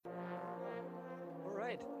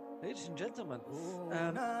right, ladies and gentlemen,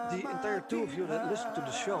 the entire two of you that listen to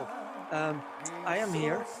the show, I am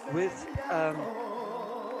here with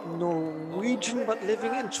Norwegian but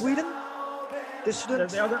living in Sweden dissident.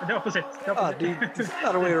 The opposite. The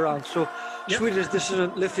other way around. So Yep. Swedish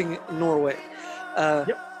dissident living in Norway.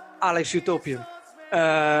 Yep. Alex Utopian.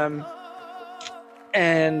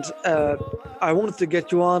 And I wanted to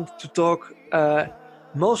get you on to talk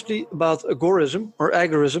mostly about agorism or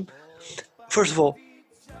agorism. First of all,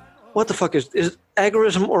 what the fuck is it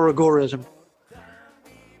agorism or agorism?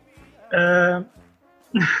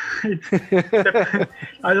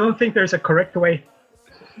 I don't think there's a correct way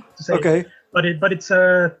to say Okay. it. But it's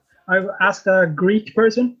I asked a Greek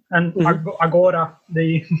person, and agora,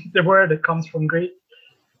 the word that comes from Greek,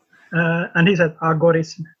 and he said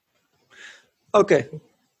agorism. Okay.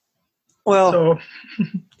 Well, So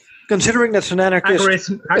considering that's an anarchist.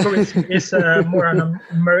 agorism is more an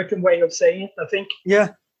American way of saying it, I think.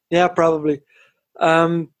 Yeah, probably.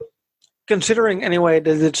 Considering anyway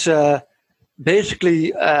that it's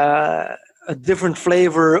basically a different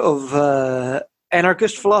flavor of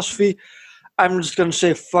anarchist philosophy, I'm just going to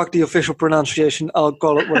say fuck the official pronunciation. I'll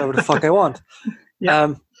call it whatever the fuck I want.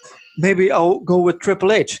 Yeah. Maybe I'll go with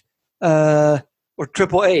Triple H or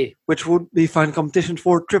Triple A, which would be fine competition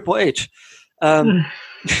for Triple H.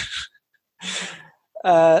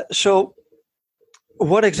 So,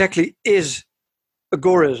 what exactly is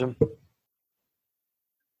agorism?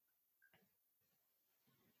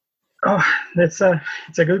 Oh, it's a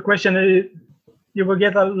good question. You will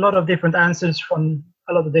get a lot of different answers from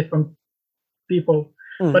a lot of different people,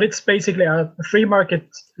 but it's basically a free market,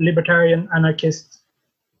 libertarian, anarchist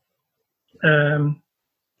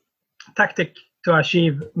tactic to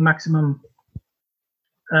achieve maximum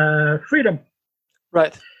freedom.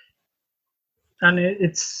 Right. And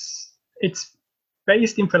it's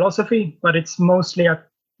based in philosophy, but it's mostly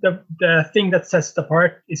the thing that sets it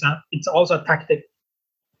apart is it's also a tactic.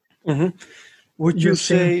 Mm-hmm. Would you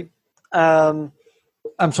say?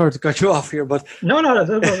 I'm sorry to cut you off here, but no,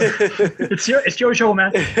 it's your show,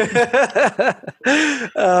 man.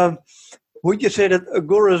 Would you say that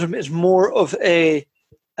agorism is more of a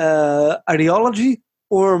ideology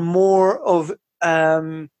or more of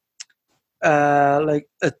like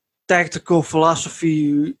a tactical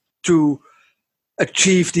philosophy to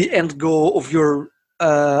achieve the end goal of your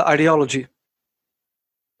ideology?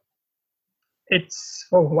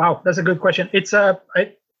 Oh wow, that's a good question. It's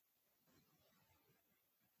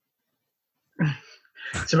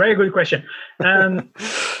it's a very good question.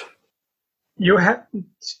 You have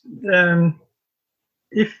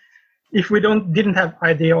if we didn't have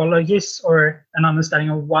ideologies or an understanding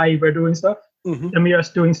of why we're doing stuff, then we're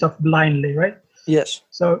just doing stuff blindly, right? Yes.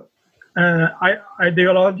 So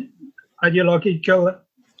ideological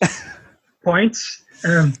points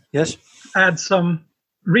yes, add some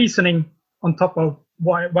reasoning on top of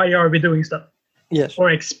why are we doing stuff. Yes. Or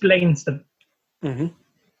explains them.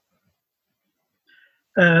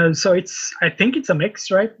 So I think it's a mix,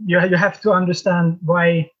 right? You have to understand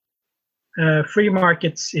why free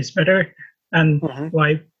markets is better and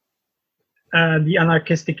why the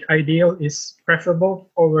anarchistic ideal is preferable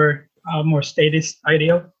over a more statist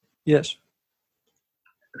ideal. Yes.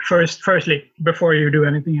 Firstly, before you do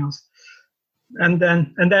anything else, and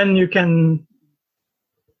then you can,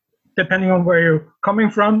 depending on where you're coming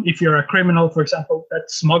from, if you're a criminal, for example, that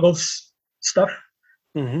smuggles stuff,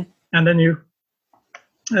 and then you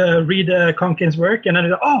read Konkin's work, and then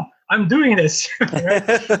you go, oh, I'm doing this.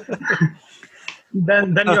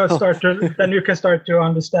 then you can start to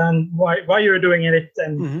understand why you're doing it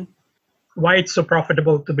and why it's so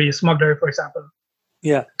profitable to be a smuggler, for example.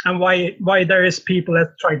 Yeah. And why there is people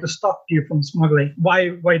that try to stop you from smuggling.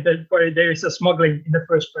 Why there is a smuggling in the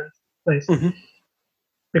first place.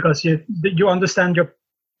 Because you understand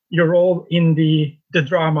your role in the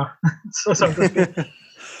drama, so to speak.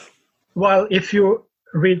 While if you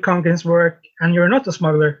read Konkin's work and you're not a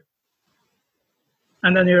smuggler,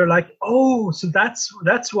 and then you're like, oh, so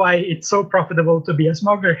that's why it's so profitable to be a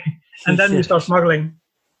smuggler, and then you start smuggling.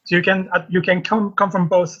 So you can come from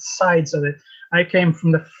both sides of it. I came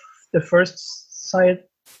from the first side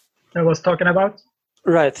I was talking about.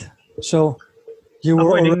 Right. So you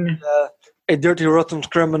were already, a dirty, rotten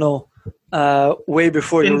criminal way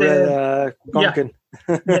before you read Konkin.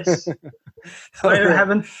 Yeah. Yes.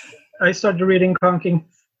 I started reading Konkin,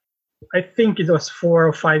 I think it was 4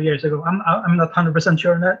 or 5 years ago. I'm not 100%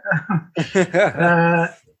 sure on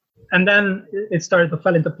that. And then it started to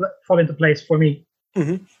fall into place for me.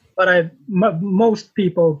 But most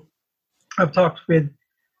people I've talked with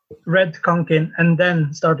read Konkin and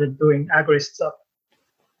then started doing agorist stuff.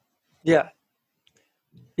 Yeah.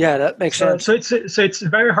 Yeah, that makes sense. So it's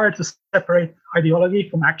very hard to separate ideology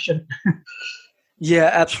from action. Yeah,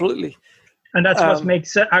 absolutely. And that's what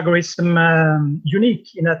makes agorism unique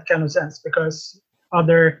in that kind of sense, because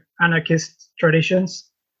other anarchist traditions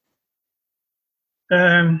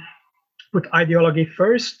put ideology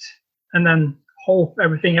first and then hope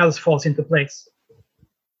everything else falls into place.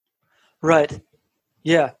 Right.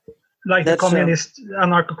 Yeah. Like the communist,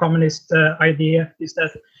 anarcho-communist idea is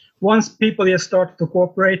that once people just start to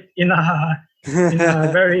cooperate in a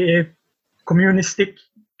very communistic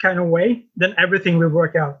kind of way, then everything will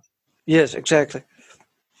work out. Yes, exactly.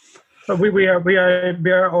 So we are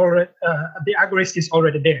already the agorist is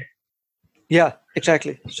already there. Yeah,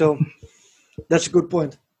 exactly. So that's a good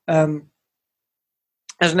point. As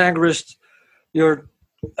an agorist, you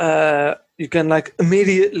can like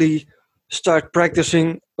immediately start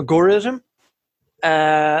practicing agorism,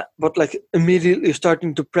 but like immediately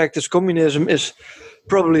starting to practice communism is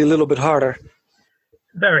probably a little bit harder.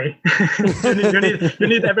 Very. you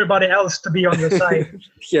need everybody else to be on your side.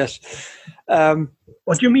 Yes.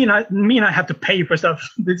 What do you mean? I have to pay for stuff.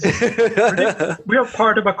 We are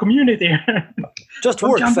part of a community. Just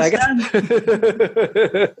work, faggot.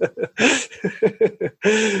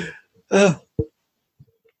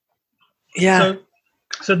 Yeah.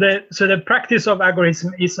 So the practice of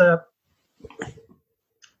agorism is a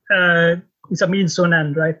means to an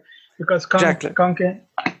end, right? Because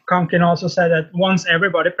Konkin also said that once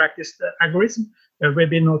everybody practiced agorism, there will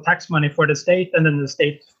be no tax money for the state, and then the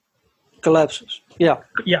state collapses. Yeah.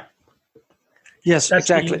 Yeah. Yes,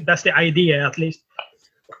 exactly. That's the idea, at least.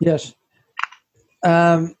 Yes.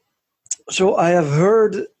 So I have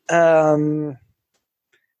heard,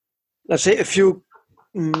 let's say, a few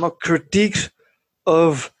critiques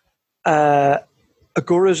of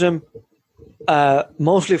agorism,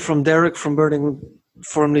 mostly from Derek from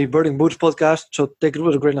the Burning Boots podcast. So take it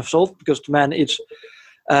with a grain of salt, because the man eats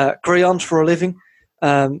crayons for a living.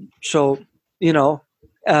 So, you know.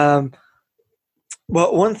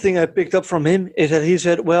 Well, one thing I picked up from him is that he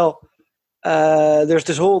said, well, there's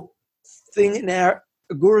this whole thing in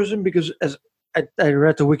agorism, because as I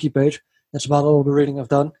read the wiki page, that's about all the reading I've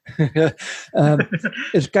done.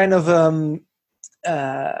 It's kind of,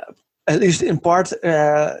 at least in part,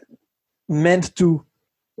 meant to,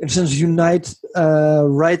 in a sense, unite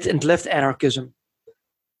right and left anarchism.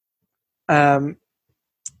 And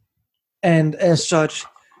as such,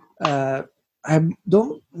 I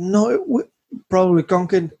don't know, probably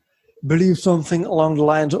Konkin believes something along the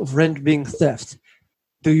lines of rent being theft.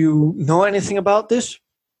 Do you know anything about this?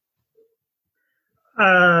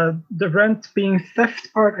 The rent being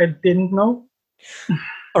theft part, I didn't know.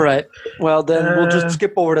 All right. Well, then we'll just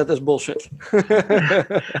skip over that as bullshit.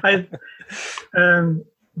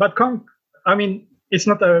 But I mean, it's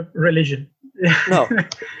not a religion. No.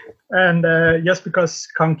 And just because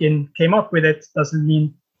Konkin came up with it doesn't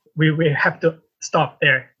mean we have to stop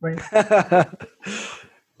there, right?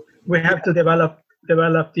 We have to develop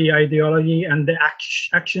the ideology and the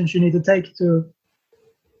actions you need to take to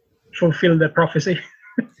fulfill the prophecy.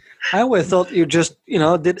 I always thought you just,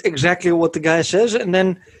 did exactly what the guy says, and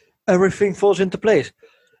then everything falls into place.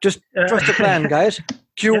 Just trust the plan, guys.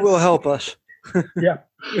 Q will help us. Yeah,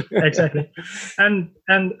 exactly. And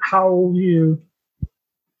how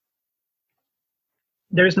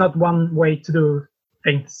there is not one way to do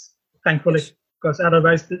things, thankfully, because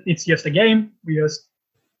otherwise it's just a game.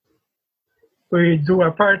 We do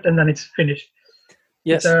our part and then it's finished.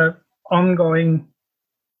 Yes. It's an ongoing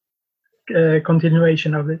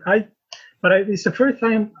continuation of it. But it's the first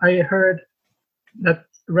time I heard that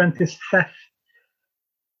rent is theft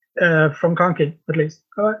from Konkin, at least.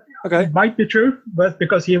 Okay. It might be true, but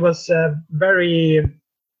because he was very,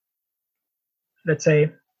 let's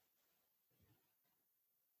say,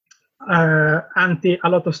 anti a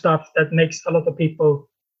lot of stuff that makes a lot of people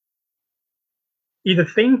either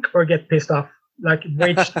think or get pissed off, like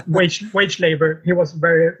wage labor. He was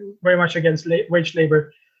very, very much against wage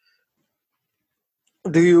labor.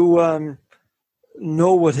 Do you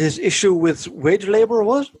know what his issue with wage labor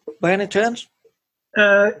was, by any chance?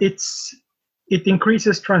 It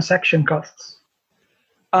increases transaction costs.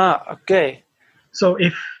 Ah, okay. So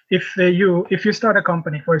if you start a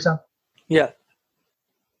company, for example, yeah,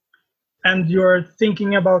 and you're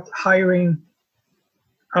thinking about hiring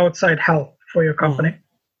outside help for your company,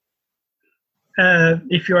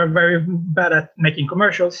 if you are very bad at making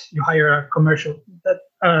commercials, you hire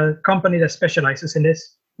a company that specializes in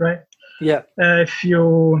this, right? Yeah. If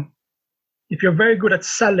you're very good at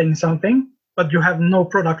selling something, but you have no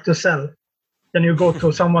product to sell, then you go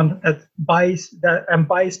to someone that buys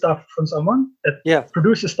stuff from someone that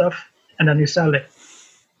produces stuff, and then you sell it.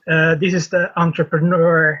 this is the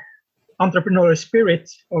entrepreneur spirit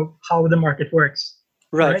of how the market works.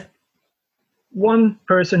 Right. One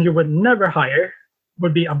person you would never hire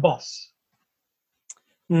would be a boss.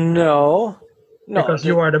 No. Because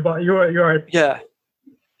you are the boss. You are. Yeah.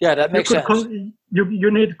 Yeah, that makes sense.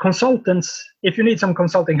 You need consultants. If you need some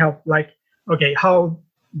consulting help, like, okay, how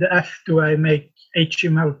the F do I make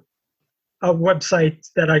HTML, a website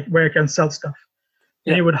where I can sell stuff?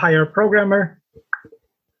 Then you would hire a programmer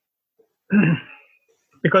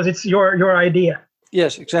because it's your idea.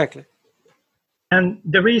 Yes, exactly. And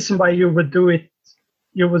the reason why you would do it,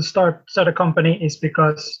 you would start a company, is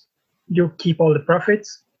because you keep all the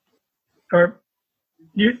profits, or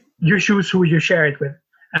you choose who you share it with,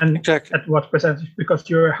 and exactly. at what percentage. Because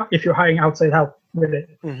if you're hiring outside help with it,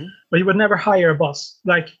 but you would never hire a boss.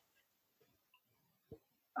 Like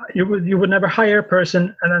you would never hire a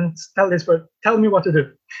person and then tell this person, tell me what to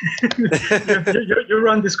do. you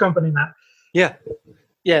run this company now. Yeah.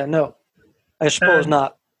 Yeah. No, I suppose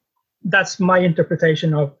not. That's my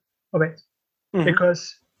interpretation of it,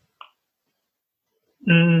 because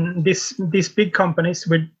these big companies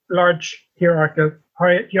with large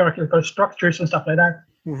hierarchical structures and stuff like that,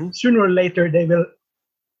 sooner or later they will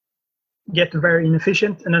get very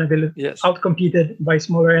inefficient, and then they will outcompeted by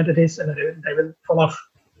smaller entities, and then they will fall off.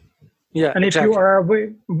 Yeah, and if you are a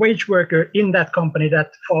wage worker in that company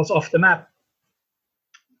that falls off the map,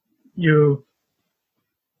 you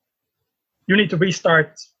need to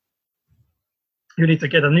restart. You need to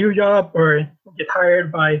get a new job or get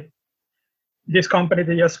hired by this company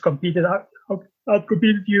that just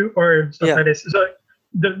outcompeted you or stuff like this. So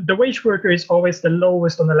the wage worker is always the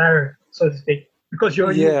lowest on the ladder, so to speak, because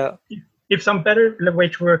if some better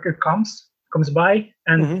wage worker comes by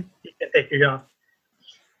and he can take your job.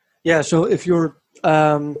 Yeah, so if you're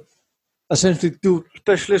essentially two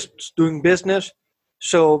specialists doing business,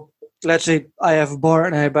 so let's say I have a bar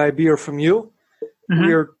and I buy beer from you,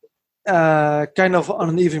 we're kind of on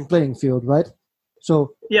an even playing field, right?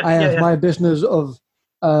 So I have my business of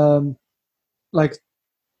being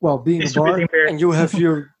a bar, and you have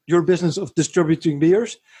your business of distributing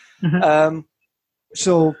beers.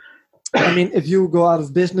 So I mean, if you go out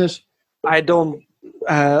of business, I don't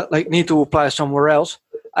need to apply somewhere else.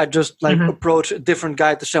 I just approach a different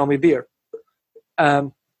guy to sell me beer.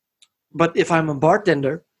 But if I'm a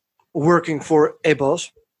bartender working for a boss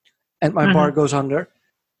and my bar goes under,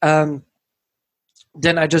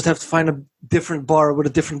 then I just have to find a different bar with a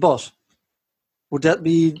different boss. Would that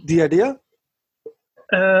be the idea?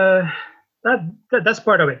 That's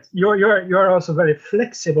part of it. You're also very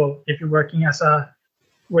flexible if you're working as a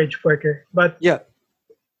wage worker, but you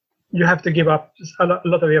have to give up a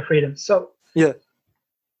lot of your freedom. So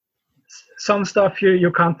some stuff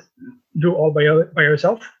you can't do all by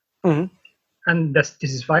yourself, and this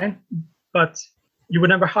is fine. But you would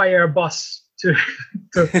never hire a boss to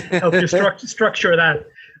help you structure that,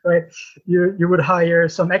 right? You would hire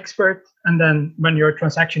some expert, and then when your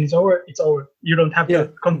transaction is over, it's over. You don't have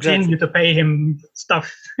to continue to pay him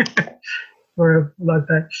stuff or like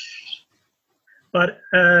that. But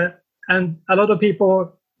and a lot of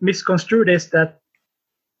people misconstrue this, that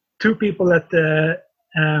two people that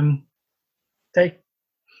take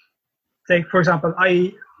for example,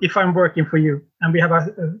 if I'm working for you and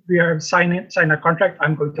we are sign a contract,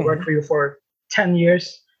 I'm going to work for you for 10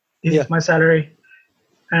 years. This is my salary,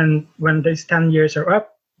 and when these 10 years are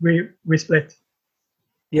up, we split.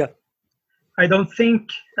 I don't think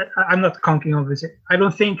I'm not Konkin, obviously. I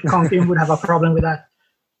don't think Konkin would have a problem with that.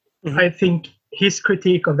 I think his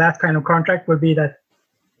critique of that kind of contract would be that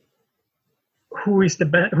who is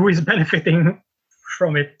benefiting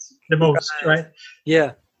from it the most, right?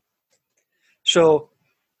 Yeah. So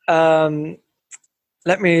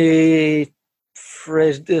let me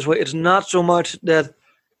phrase it this way. It's not so much that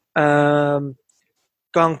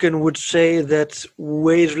Konkin would say that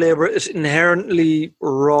wage labor is inherently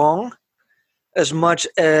wrong, as much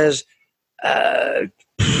as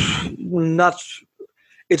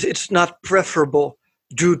it's not preferable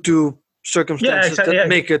due to circumstances that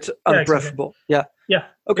make it unpreferable. Yeah.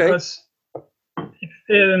 Okay. Because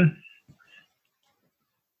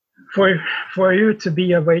for you to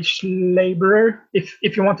be a wage laborer, if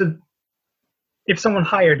someone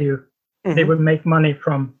hired you, they would make money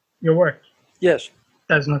from your work. Yes.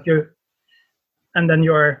 That's not you. And then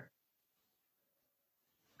you're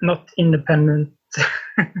not independent.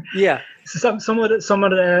 Some of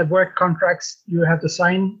the work contracts you have to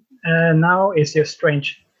sign now is just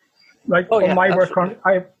strange. Like my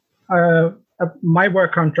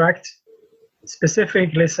work contract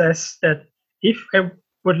specifically says that if I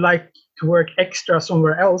would like to work extra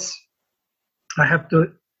somewhere else, I have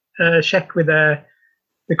to check with the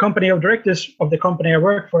company of directors of the company I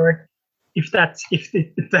work for if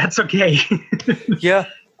that's okay. Yeah,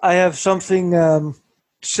 I have something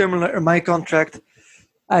similar in my contract.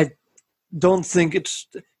 I don't think it's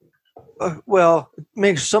well. It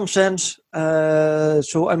makes some sense.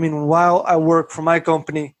 So I mean, while I work for my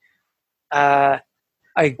company, I'm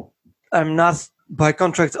not by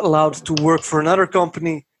contract allowed to work for another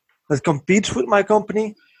company that competes with my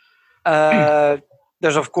company.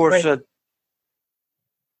 There's of course Right.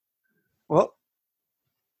 well,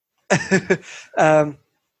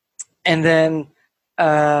 and then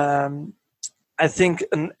I think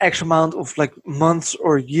an X amount of like months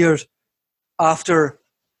or years after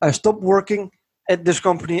I stop working at this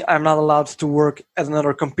company, I'm not allowed to work at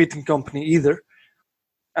another competing company either.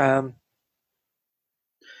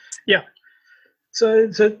 Yeah. So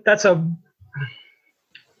that's a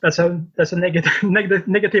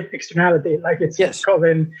negative externality, like it's Yes. called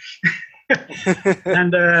in.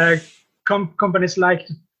 And companies like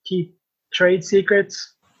to keep trade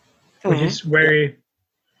secrets, which is very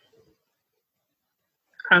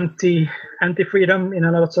anti freedom in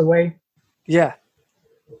a lot of way. Yeah.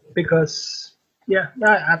 Because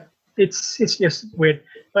it's just weird,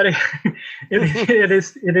 but it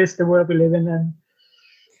is the world we live in. And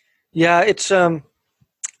yeah, it's on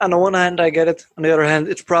the one hand I get it, on the other hand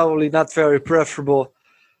it's probably not very preferable.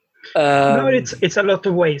 No, it's a lot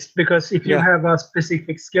of waste, because if you have a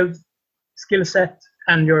specific skill set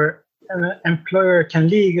and your employer can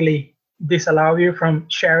legally disallow you from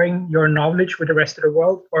sharing your knowledge with the rest of the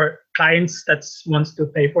world or clients that wants to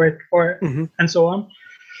pay for it and so on,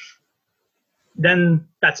 then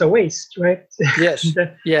that's a waste, right? Yes.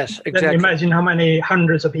 Yes, exactly. Then imagine how many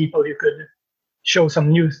hundreds of people you could show some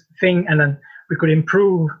new thing, and then we could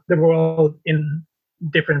improve the world in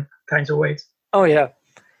different kinds of ways. Oh yeah.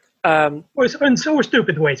 Or so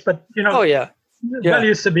stupid ways, but Oh yeah.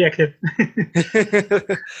 Value is subjective.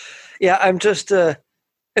 Yeah, I'm just in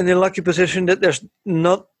the lucky position that there's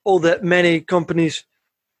not all that many companies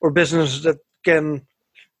or businesses that can,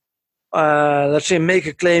 let's say, make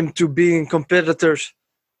a claim to being competitors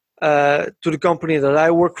to the company that I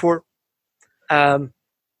work for.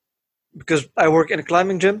 Because I work in a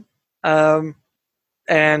climbing gym, and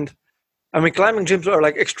I mean, climbing gyms are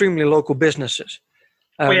like extremely local businesses.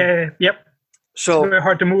 Yep. So it's very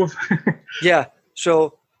hard to move. Yeah.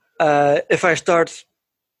 So if I start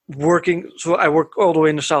working, so I work all the way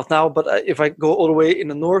in the south now, but if I go all the way in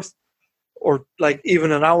the north, or like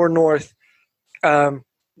even an hour north,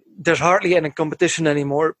 there's hardly any competition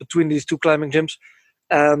anymore between these two climbing gyms,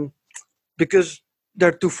 because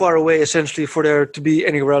they're too far away essentially for there to be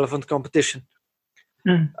any relevant competition.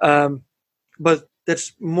 But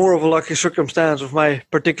that's more of a lucky circumstance of my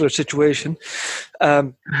particular situation.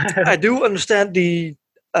 I do understand the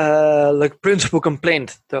like principal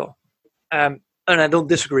complaint though, and I don't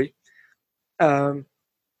disagree.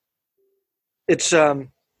 It's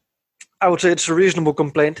I would say it's a reasonable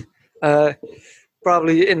complaint.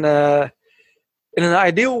 Probably in an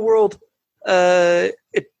ideal world,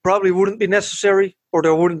 it probably wouldn't be necessary, or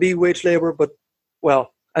there wouldn't be wage labor. But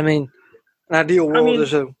well, I mean, an ideal world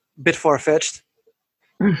is a bit far fetched.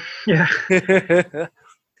 Yeah.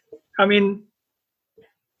 I mean,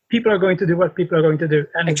 people are going to do what people are going to do,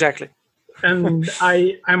 and exactly. And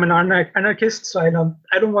I'm an anarchist, so I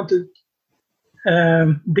don't want to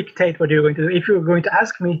dictate what you're going to do. If you're going to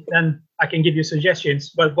ask me, then I can give you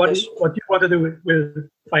suggestions. But what you want to do will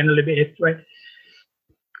finally be it, right?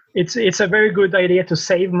 It's a very good idea to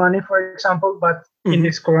save money, for example, but in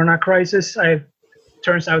this Corona crisis,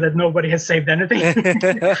 turns out that nobody has saved anything.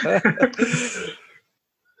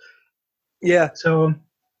 Yeah. So,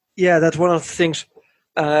 yeah, that's one of the things.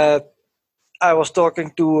 I was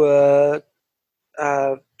talking to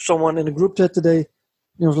someone in the group chat today.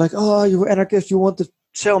 He was like, "Oh, you're anarchist. You want to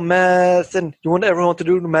sell meth, and you want everyone to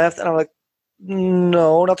do the meth." And I'm like,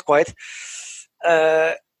 "No, not quite.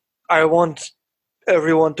 I want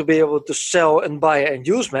everyone to be able to sell and buy and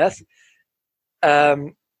use meth.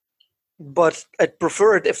 But I'd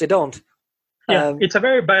prefer it if they don't." Yeah, it's a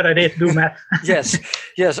very bad idea to do meth.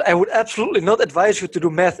 yes, I would absolutely not advise you to do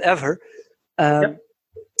meth ever.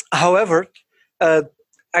 However,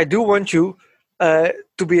 I do want you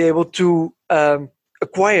to be able to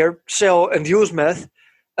acquire, sell, and use meth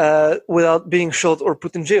without being shot or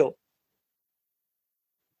put in jail.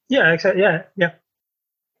 Yeah, exactly. Yeah.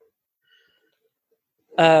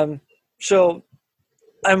 So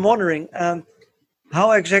I'm wondering,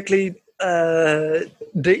 how exactly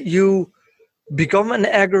did you become an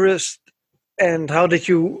agorist, and how did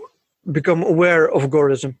you become aware of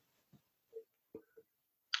agorism?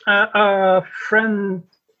 A friend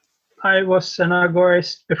I was an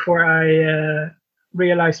agorist before I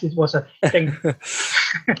realized it was a thing.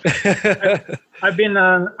 I've been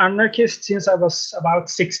an anarchist since I was about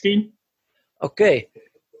 16. Okay.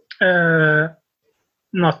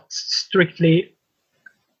 Not strictly.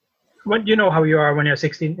 Well, you know how you are when you're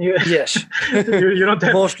 16. Yes. you don't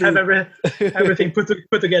have, Mostly. have everything put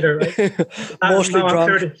together, right? Mostly now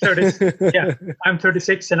drunk. I'm 30, yeah, I'm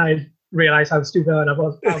 36, and I realize how stupid I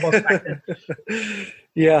was back then.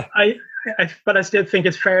 Yeah. But I still think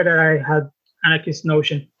it's fair that I had anarchist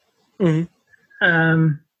notion.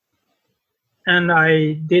 Mm-hmm. And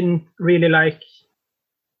I didn't really like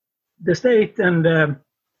the state, and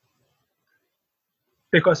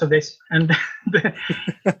because of this, and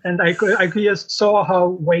and I just saw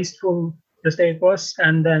how wasteful the state was,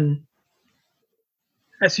 and then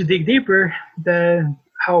as you dig deeper,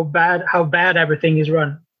 how bad everything is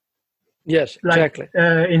run. Yes, exactly.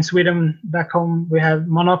 In Sweden, back home, we have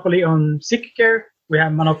monopoly on sick care, we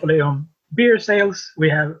have monopoly on beer sales, we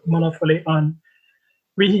have monopoly on.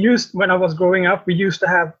 When I was growing up, we used to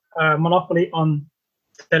have a monopoly on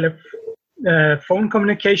phone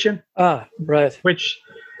communication. Right. Which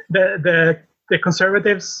the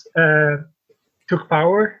conservatives took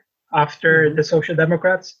power after the Social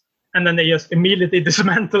Democrats, and then they just immediately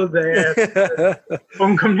dismantled the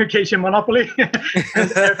phone communication monopoly,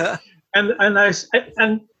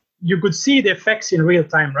 and you could see the effects in real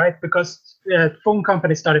time, right? Because phone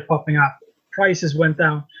companies started popping up, prices went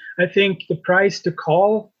down. I think the price to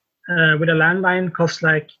call with a landline cost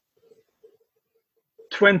like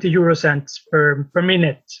 20 euro cents per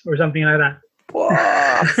minute or something like that.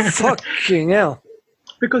 Wow, fucking hell.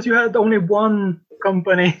 Because you had only one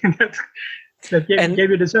company that gave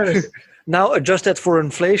you the service. Now adjust that for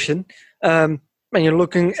inflation, and you're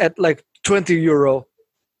looking at like 20 euro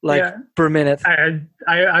per minute.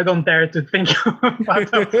 I don't dare to think about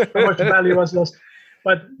how much value was lost.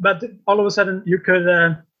 But all of a sudden you could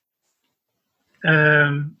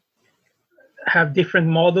have different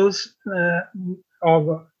models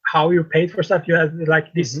of how you paid for stuff. You had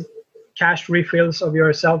like these cash refills of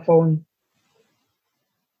your cell phone,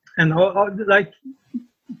 and like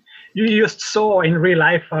you just saw in real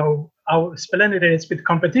life how splendid it is with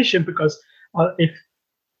competition, because if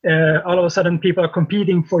all of a sudden people are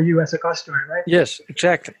competing for you as a customer, right? Yes,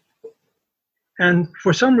 exactly. And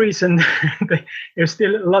for some reason, there's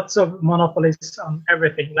still lots of monopolies on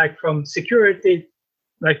everything, like from security,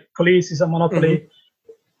 like police is a monopoly,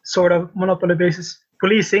 sort of monopoly basis.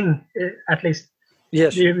 Policing, at least.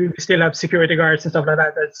 Yes. We still have security guards and stuff like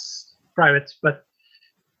that. That's private, but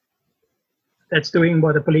that's doing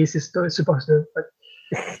what the police is supposed to do. But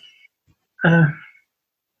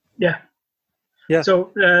yeah.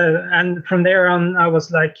 So and from there on, I was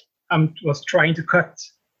like, was trying to cut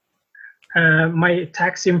my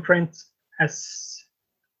tax imprint as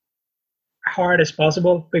hard as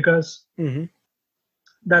possible, because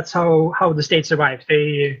that's how the state survives.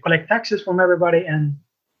 They collect taxes from everybody and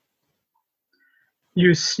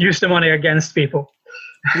use the money against people.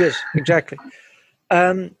 Yes, exactly.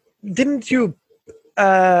 Didn't you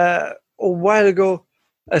a while ago?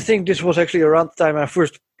 I think this was actually around the time I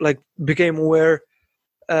first became aware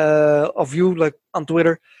of you, like on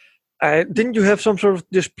Twitter. Didn't you have some sort of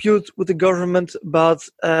dispute with the government about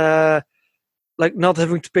not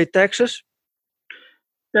having to pay taxes?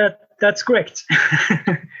 That's correct.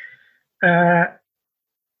 The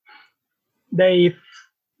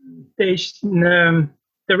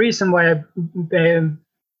reason why I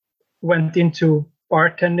went into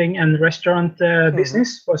bartending and restaurant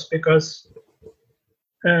business was because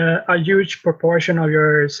a huge proportion of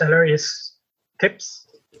your salary is tips.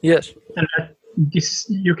 Yes. And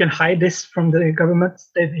you can hide this from the government.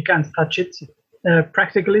 They can't touch it,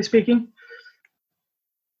 practically speaking.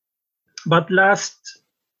 But last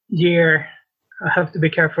year, I have to be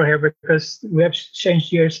careful here because we have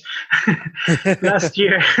changed years. Last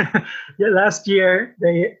year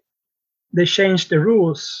they changed the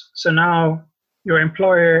rules, so now your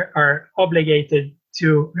employer are obligated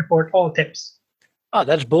to report all tips. Oh,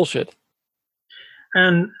 that's bullshit.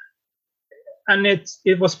 And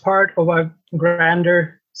it was part of a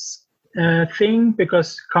grander thing,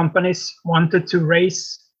 because companies wanted to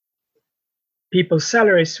raise people's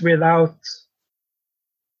salaries without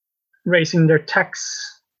raising their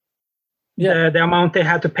tax, the amount they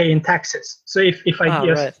had to pay in taxes. So if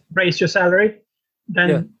I raise your salary,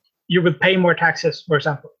 then you would pay more taxes, for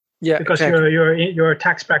example. Yeah, because exactly. your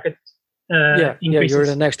tax bracket increases. You're in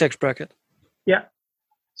the next tax bracket. Yeah.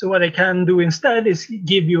 So what they can do instead is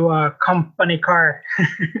give you a company car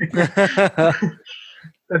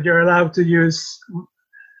that you're allowed to use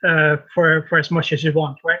for as much as you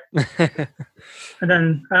want, right? And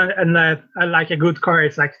then like a good car,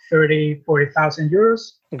 it's like 40,000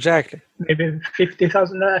 euros. Exactly. Maybe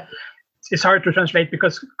 50,000. It's hard to translate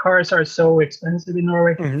because cars are so expensive in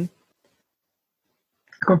Norway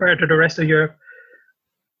compared to the rest of Europe,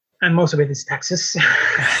 and most of it is taxes.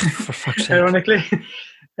 For fuck's sake. Ironically,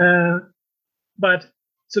 but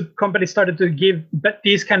so companies started to give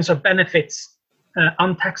these kinds of benefits,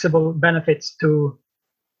 untaxable benefits to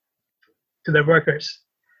their workers.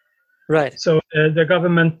 Right. So the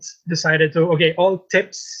government decided to, okay, all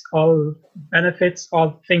tips, all benefits,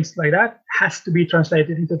 all things like that has to be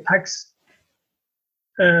translated into tax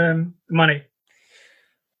money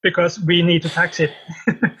because we need to tax it.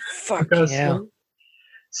 Fucking hell.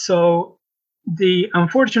 So the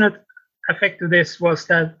unfortunate effect of this was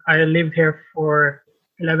that I lived here for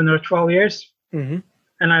 11 or 12 years, and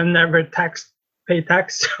I've never paid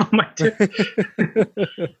tax on my tip.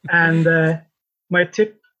 And my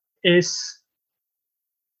tip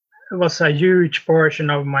was a huge portion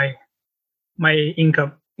of my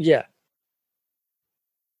income. Yeah.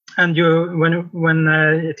 And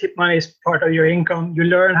when tip money is part of your income, you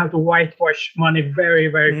learn how to whitewash money very,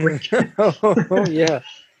 very quick. Oh yeah.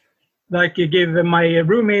 Like you give my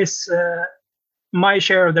roomies my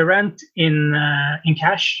share of the rent in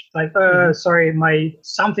cash. Like, sorry, my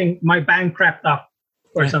bank crapped up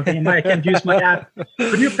or something. I can't use my app.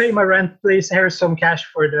 Could you pay my rent, please? Here's some cash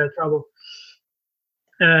for the trouble.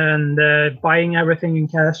 And buying everything in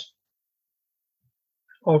cash,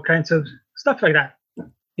 all kinds of stuff like that.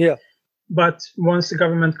 Yeah. But once the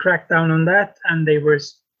government cracked down on that and they were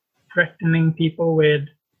threatening people with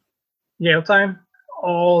jail time,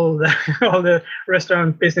 all the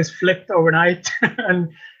restaurant business flipped overnight,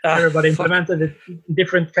 and everybody implemented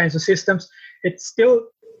different kinds of systems. It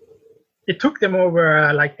took them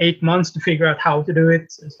over like 8 months to figure out how to do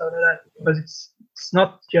it and stuff like that. But it's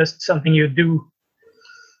not just something you do.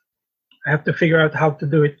 I have to figure out how to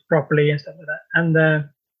do it properly and stuff like that. And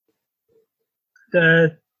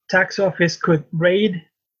the tax office could raid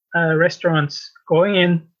restaurants, going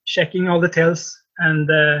in, checking all the tills, and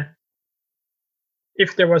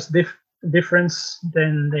if there was difference,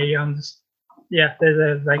 then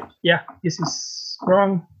they're like, yeah, this is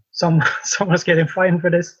wrong. Someone's getting fined for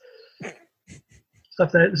this.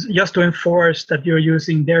 Stuff that just to enforce that you're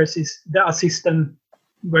using their system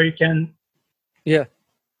where you can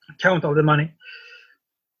count all the money.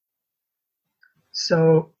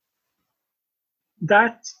 So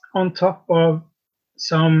that on top of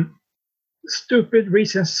some stupid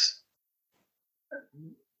reasons,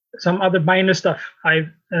 some other minor stuff. I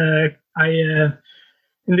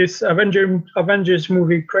in this Avengers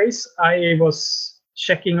movie craze, I was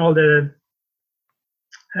checking all the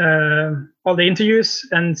interviews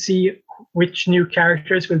and see which new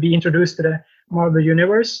characters will be introduced to the Marvel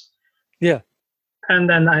universe. Yeah. And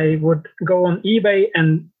then I would go on eBay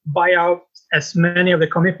and buy out as many of the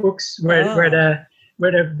comic books where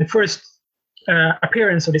the first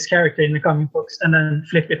appearance of this character in the comic books, and then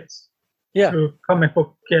flip it to comic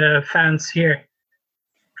book fans here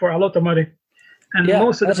for a lot of money. And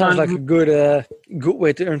most of the time, sounds like a good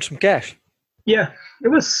way to earn some cash. Yeah, it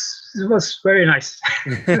was very nice.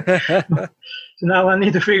 So now I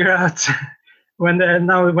need to figure out when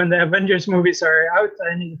the Avengers movies are out,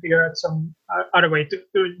 I need to figure out some other way to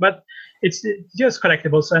do it. But it's just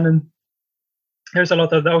collectibles, and then there's a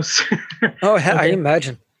lot of those. Oh, I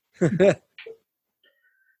imagine.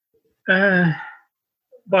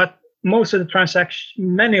 But most of the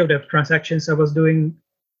many of the transactions I was doing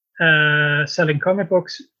selling comic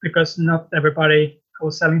books, because not everybody I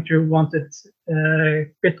was selling to wanted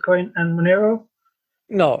Bitcoin and Monero.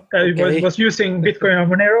 No, I was using Bitcoin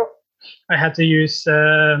and Monero. I had to use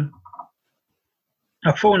a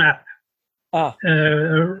phone app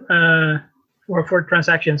for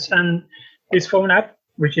transactions, and this phone app,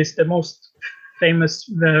 which is the most famous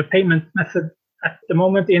payment method at the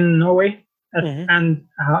moment in Norway, and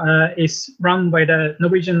is run by the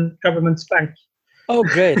Norwegian government's bank. Oh,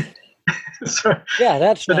 great! So,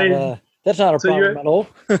 that's not a problem at all.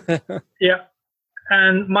 Yeah,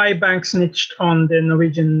 and my bank snitched on the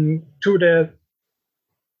Norwegian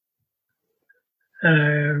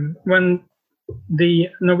when the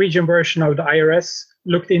Norwegian version of the IRS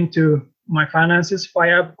looked into my finances. I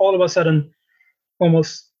have all of a sudden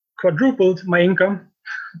almost quadrupled my income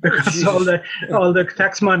because all the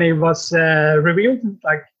tax money was revealed,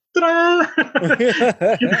 like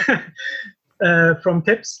from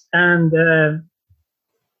tips, and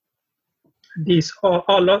these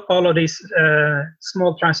all of these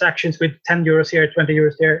small transactions with 10 euros here, 20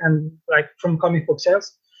 euros there, and like from comic book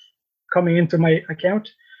sales coming into my account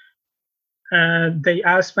they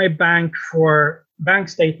asked my bank for bank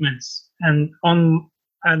statements, and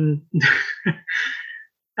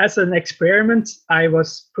as an experiment, I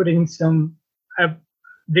was putting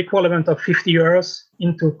the equivalent of 50 euros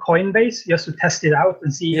into Coinbase just to test it out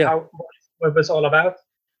and see what it was all about.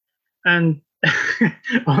 And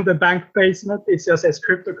on the bank basement, it just says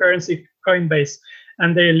cryptocurrency Coinbase,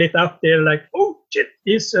 and they lit up. They're like, "Oh shit,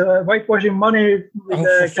 he's whitewashing money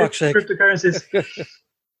with cryptocurrencies."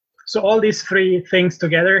 So all these three things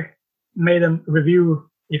together made them review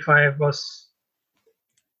if I was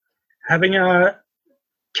having a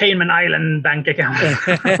Cayman Island bank account. I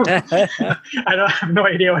have no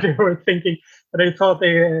idea what they were thinking, but they thought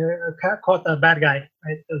they caught a bad guy.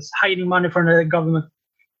 Right? Was hiding money from the government.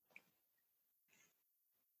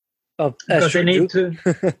 Because they need to,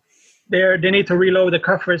 they need to reload the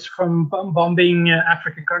coffers from bombing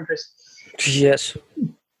African countries. Yes.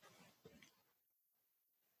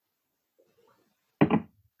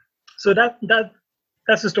 So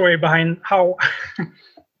that's the story behind how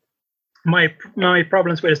my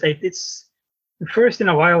problems with the state. It's the first in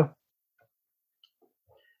a while,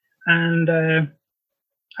 and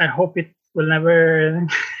I hope it will never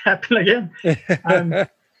happen again.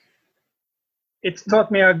 It's taught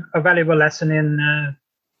me a valuable lesson in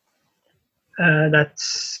that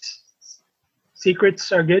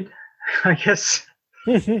secrets are good, I guess.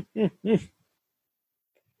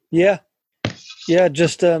 Yeah.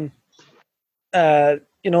 Just hide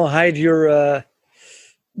your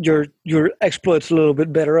exploits a little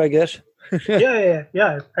bit better, I guess.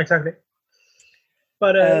 yeah, exactly.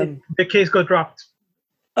 But the case got dropped.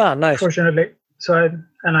 Ah, nice. Fortunately, so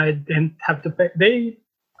I didn't have to pay.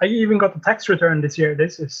 I even got a tax return this year.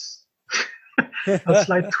 This is a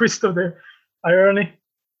slight twist of the irony.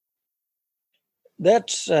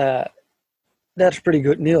 That's pretty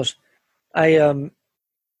good news. I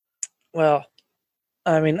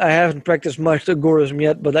haven't practiced much agorism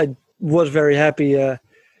yet, but I was very happy a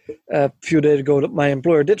few days ago that my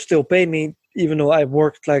employer did still pay me, even though I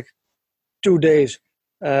worked like 2 days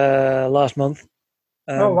last month.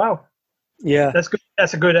 Oh wow! Yeah, that's good.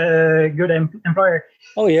 That's a good employer.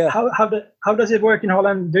 Oh yeah. How does it work in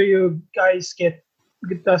Holland? Do you guys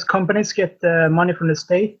does companies get money from the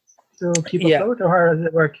state to keep afloat, or how does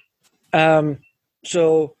it work?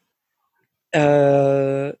 So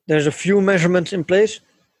there's a few measurements in place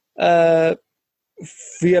via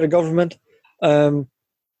the government.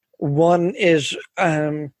 One is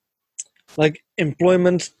like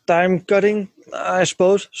employment time cutting, I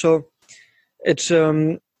suppose. So it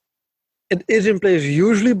is in place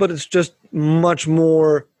usually, but it's just much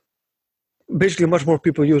more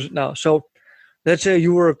people use it now. So let's say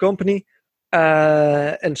you were a company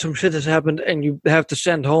and some shit has happened and you have to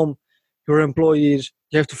send home your employees.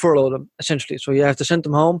 You have to furlough them, essentially. So you have to send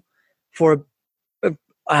them home for,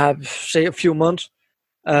 say, a few months.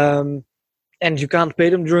 And you can't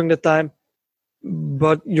pay them during that time,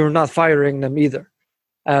 but you're not firing them either.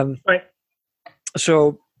 Right.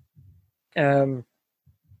 So the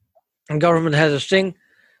government has a thing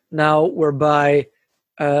now whereby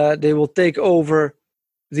they will take over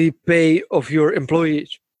the pay of your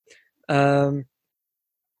employees. They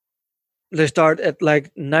start at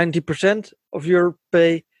like 90% of your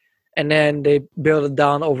pay, and then they build it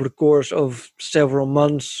down over the course of several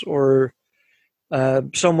months or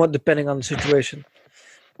somewhat depending on the situation.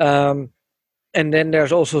 And then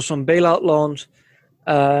there's also some bailout loans.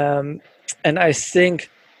 And I think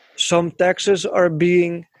some taxes are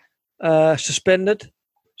being suspended.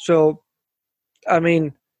 So, I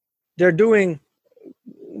mean, they're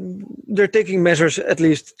taking measures at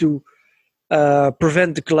least to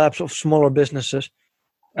prevent the collapse of smaller businesses.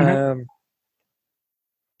 Mm-hmm.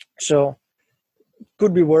 So,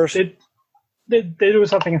 could be worse. They do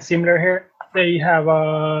something similar here. They have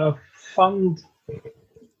a fund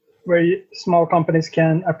where small companies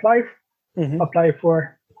can apply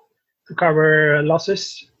for to cover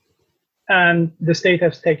losses, and the state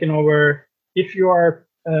has taken over. If you are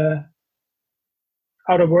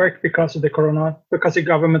out of work because of the corona, because the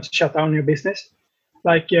government shut down your business,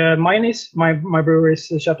 like mine is, my brewery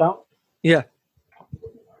is shut down. Yeah.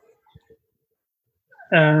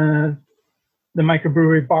 The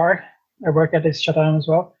microbrewery bar I work at is shut down as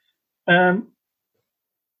well.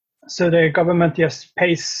 So the government just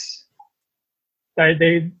pays.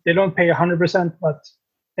 They don't pay 100%, but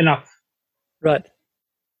enough. Right.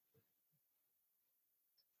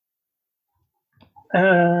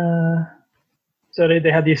 So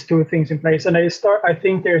they had these two things in place, and I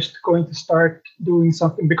think they're going to start doing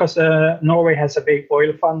something because Norway has a big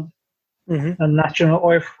oil fund, a national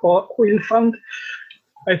oil fund.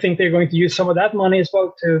 I think they're going to use some of that money as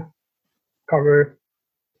well to cover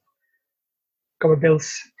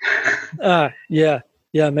bills. Yeah,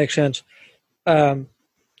 makes sense. We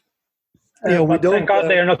but don't. Thank God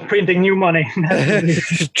they are not printing new money.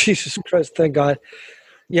 Jesus Christ, thank God.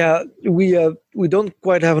 Yeah, we don't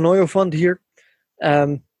quite have an oil fund here.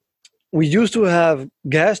 We used to have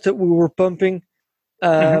gas that we were pumping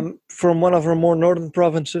from one of our more northern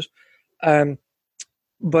provinces, but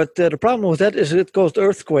the problem with that is it caused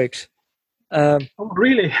earthquakes. Oh,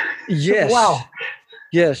 really? Yes. Wow.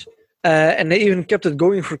 Yes, and they even kept it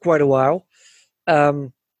going for quite a while,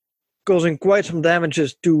 causing quite some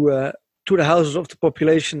damages to the houses of the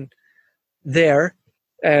population there.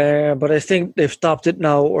 But I think they've stopped it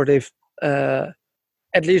now, or they've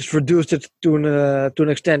at least reduced it to an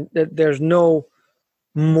extent that there's no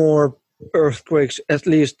more earthquakes, at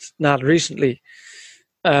least not recently.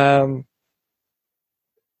 Let's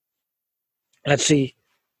see.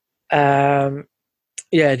 The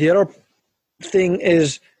other thing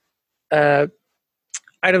is, I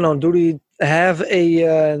don't know. Do we have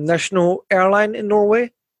a national airline in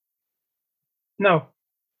Norway? No.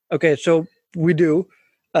 Okay, so we do.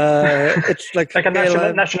 It's like a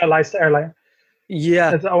nationalized airline.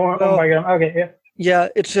 Yeah. It's owned by them. Okay, yeah. Yeah,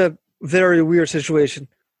 it's a very weird situation.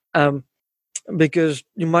 Because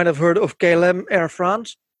you might have heard of KLM Air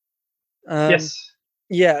France. Yes.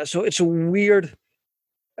 Yeah, so it's a weird,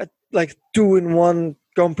 like 2-in-1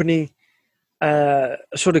 company.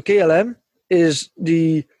 So the KLM is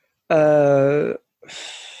the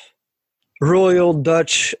Royal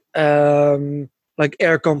Dutch like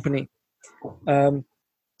air company, and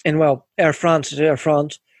Air France is Air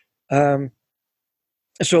France.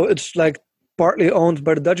 So it's like partly owned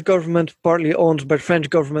by the Dutch government, partly owned by the French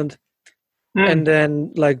government, and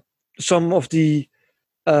then like some of the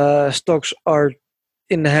stocks are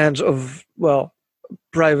in the hands of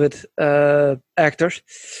private actors.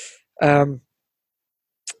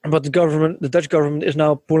 But the Dutch government, is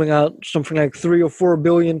now pulling out something like 3 or 4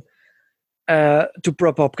 billion to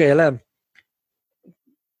prop up KLM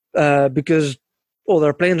because all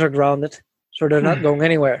their planes are grounded, so they're not going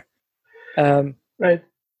anywhere. Right.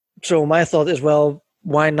 So my thought is,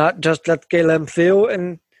 why not just let KLM fail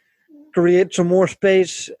and create some more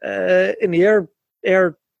space in the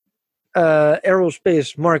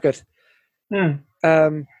aerospace market?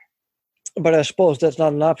 But I suppose that's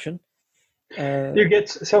not an option. You get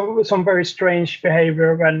some very strange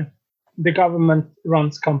behavior when the government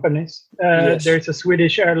runs companies. Yes. There's a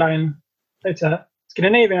Swedish airline. It's a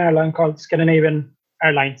Scandinavian airline called Scandinavian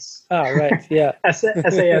Airlines. Right. Yeah.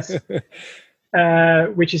 SAS,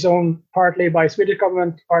 which is owned partly by Swedish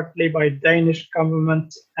government, partly by Danish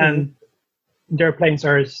government, and their planes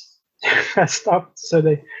are stopped. So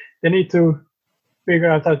they need to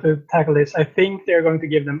figure out how to tackle this. I think they're going to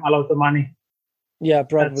give them a lot of money. Yeah,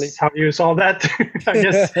 probably. That's how you solve that, I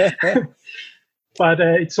guess. But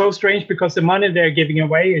it's so strange because the money they're giving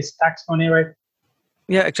away is tax money, right?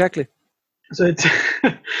 Yeah, exactly. So it's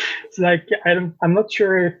it's like I'm not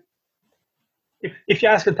sure if you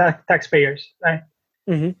ask the taxpayers, right?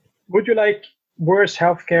 Would you like worse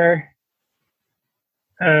healthcare,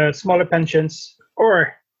 smaller pensions,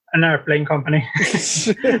 or an airplane company?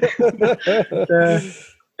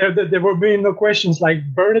 There will be no questions like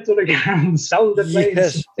burn it to the ground, sell the planes.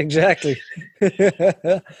 Yes, exactly.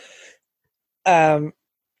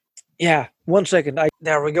 Yeah, 1 second.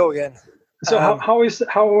 There we go again. So how hard is the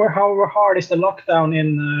lockdown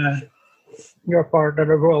in your part of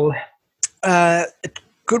the world? It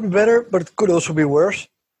could be better, but it could also be worse.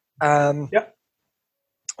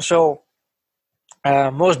 So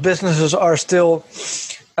most businesses are still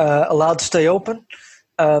allowed to stay open.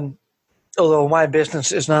 Although my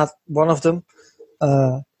business is not one of them.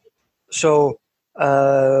 So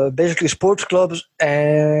basically sports clubs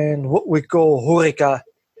and what we call horeca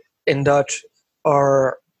in Dutch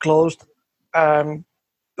are closed.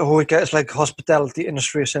 Horeca is like hospitality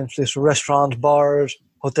industry essentially. So restaurants, bars,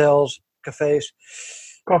 hotels, cafes.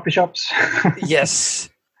 Coffee shops. Yes.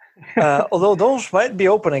 Although those might be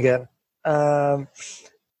open again.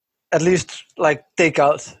 At least like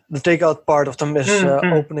takeout. The takeout part of them is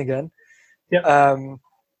open again. Yeah.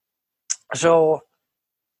 So,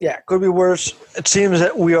 could be worse. It seems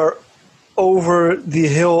that we are over the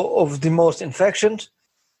hill of the most infections.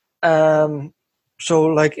 So,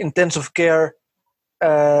 like intensive care,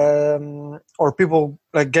 or people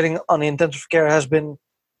like getting on the intensive care has been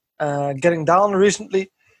getting down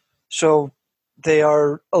recently. So, they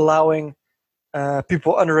are allowing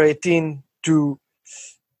people under 18 to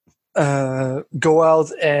go out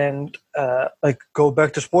and go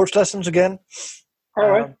back to sports lessons again. All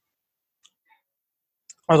right.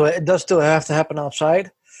 Although it does still have to happen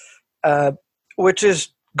outside. which is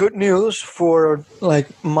good news for like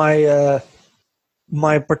my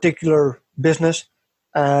particular business,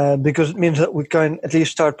 because it means that we can at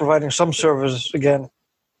least start providing some services again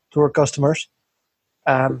to our customers.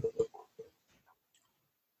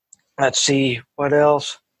 Let's see what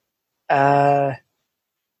else.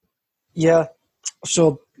 Yeah,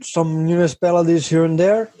 so some municipalities here and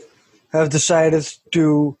there have decided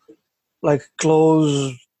to like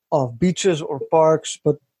close off beaches or parks,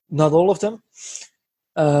 but not all of them.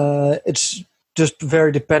 It's just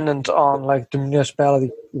very dependent on like the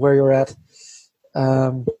municipality where you're at.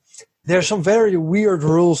 There's some very weird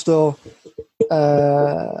rules though.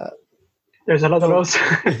 There's a lot of those.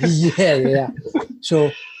 yeah.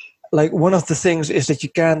 So, like one of the things is that you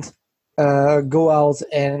can't go out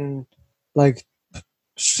and like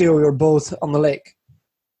sail your boat on the lake,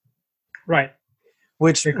 Right.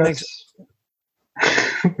 which Because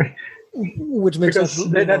makes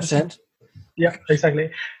absolutely no sense. Yeah,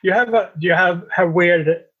 exactly. You have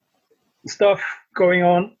weird stuff going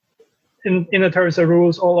on in the terms of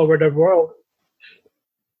rules all over the world.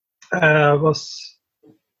 I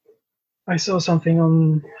saw something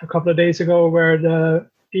on a couple of days ago where the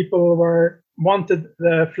people wanted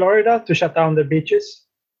Florida to shut down the beaches,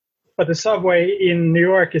 but the subway in New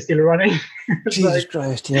York is still running. Jesus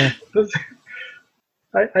Christ! Yeah.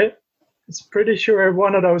 It's pretty sure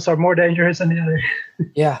one of those are more dangerous than the other.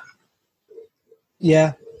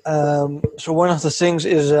 Yeah. So one of the things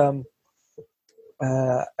is,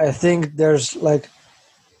 I think there's like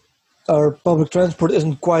our public transport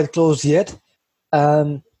isn't quite closed yet,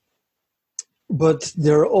 but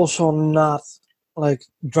they're also not like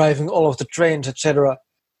driving all of the trains, etc.,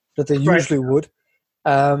 that they usually would.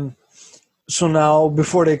 So now,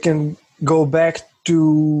 before they can go back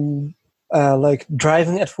to like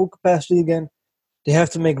driving at full capacity again, they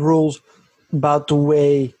have to make rules about the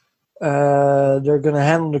way they're going to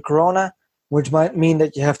handle the corona, which might mean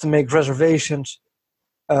that you have to make reservations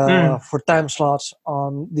for time slots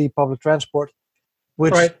on the public transport,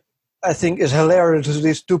 which I think is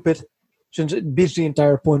hilariously stupid, since it beats the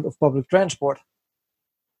entire point of public transport.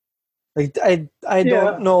 Like I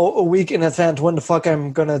don't know a week in advance when the fuck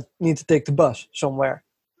I'm gonna need to take the bus somewhere.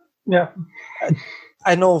 Yeah.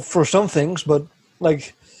 I know for some things, but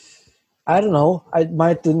like I don't know. I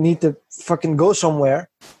might need to fucking go somewhere.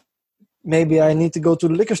 Maybe I need to go to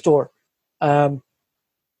the liquor store,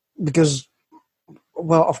 because,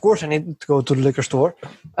 well, of course I need to go to the liquor store.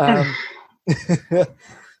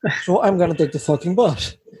 So I'm gonna take the fucking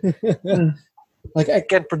bus. Like I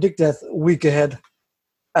can't predict that a week ahead,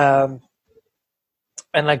 and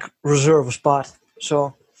like reserve a spot.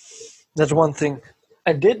 So that's one thing.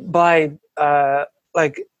 I did buy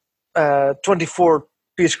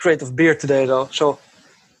 24-piece crate of beer today though. So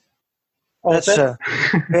that's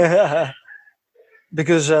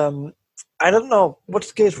because I don't know what's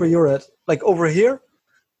the case where you're at. Like over here,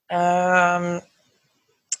 I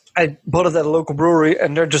bought it at a local brewery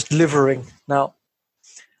and they're just delivering now.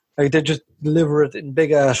 Like they just deliver it in big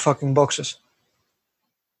ass fucking boxes.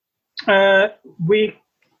 I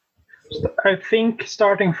think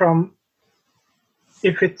starting from,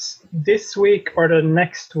 if it's this week or the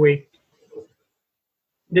next week,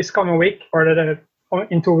 this coming week or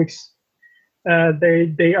in 2 weeks, they're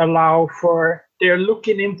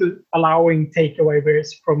looking into allowing takeaway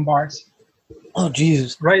beers from bars. Oh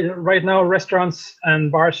Jesus! Right now, restaurants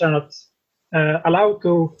and bars are not allowed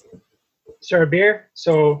to serve beer.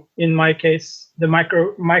 So in my case, the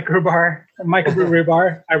microbrewery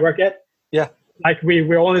bar I work at, like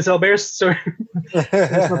we only sell beers, so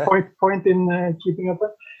there's no point in keeping up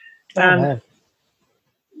with.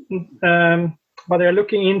 But they're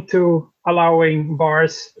looking into allowing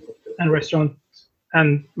bars and restaurants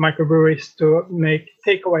and microbreweries to make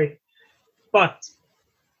takeaway, but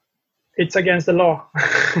it's against the law.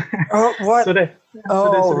 Oh, what?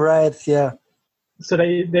 Right, yeah. So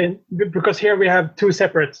they because here we have two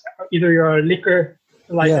separate. Either you're a liquor,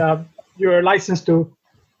 you're licensed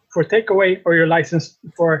for takeaway, or you're licensed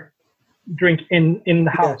for drink in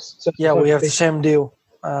the house. So we have the same deal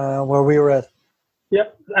where we were at. Yeah,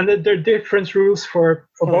 and there are different rules for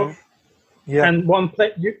both. Yeah. And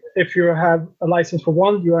if you have a license for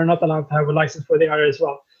one, you are not allowed to have a license for the other as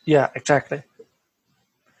well. Yeah, exactly.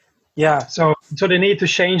 Yeah. So they need to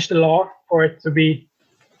change the law for it to be.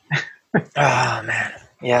 Oh man,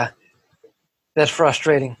 yeah, that's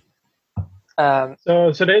frustrating. So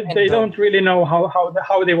they don't really know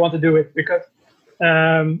how they want to do it, because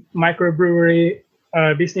microbrewery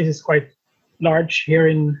business is quite large here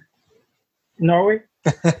in Norway,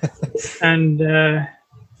 and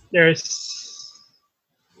there's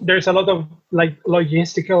there's a lot of like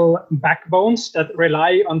logistical backbones that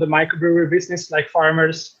rely on the microbrewery business, like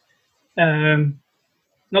farmers.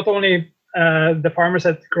 Not only the farmers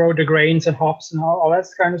that grow the grains and hops and all that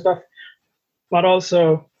kind of stuff, but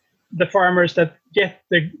also the farmers that get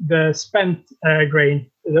the spent grain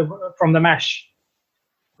from the mash.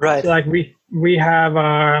 Right. So like we have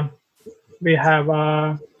a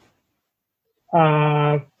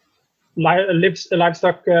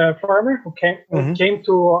livestock farmer who came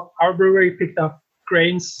to our brewery, picked up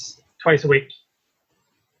grains twice a week.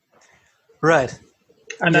 Right.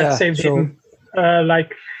 And that saved him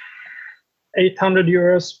like 800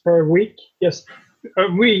 euros per week.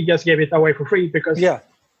 We just gave it away for free because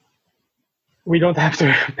we don't have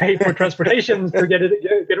to pay for transportation to get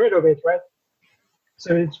rid of it, right?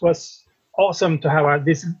 So it was awesome to have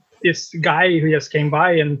this guy who just came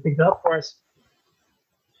by and picked it up for us.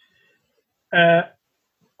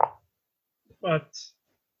 But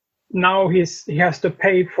now he has to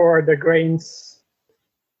pay for the grains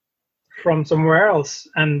from somewhere else,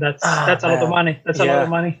 and that's a lot of money. That's a lot of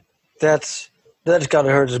money. That's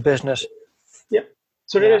gotta hurt his business. Yeah.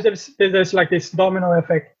 So there's like this domino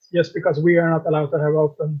effect. Just because we are not allowed to have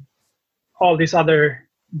open, all these other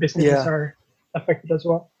businesses are affected as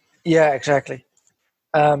well. Yeah, exactly.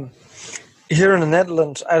 Here in the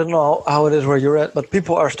Netherlands, I don't know how it is where you're at, but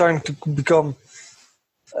people are starting to become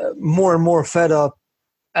more and more fed up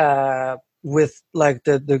with like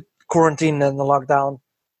the quarantine and the lockdown.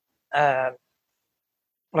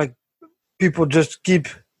 Like people just keep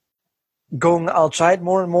going outside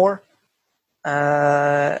more and more,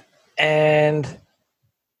 and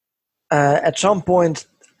at some point,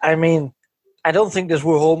 I mean, I don't think this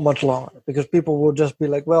will hold much longer because people will just be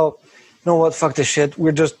like, well, you know what, fuck this shit.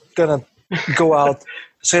 We're just gonna go out,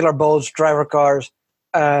 sail our boats, drive our cars,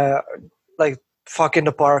 like fuck in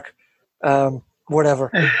the park,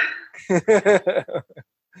 whatever.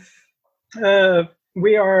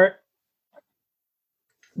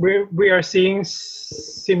 We are seeing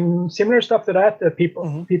similar stuff to that.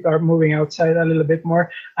 People are moving outside a little bit more.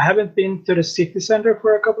 I haven't been to the city center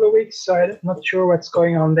for a couple of weeks, so I'm not sure what's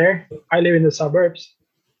going on there. I live in the suburbs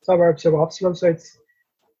of Oslo, so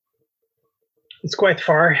it's quite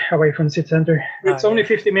far away from the city center. It's only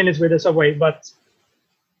 50 minutes with the subway, but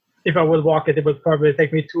if I would walk it would probably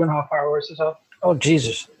take me 2.5 hours or so. Oh,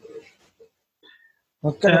 Jesus.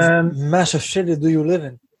 What kind of massive city do you live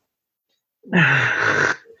in?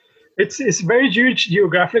 It's very huge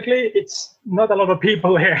geographically. It's not a lot of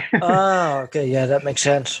people here. Okay, yeah, that makes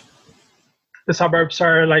sense. The suburbs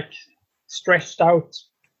are like stretched out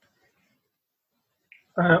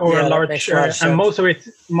over a large area, and most of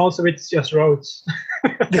it's just roads.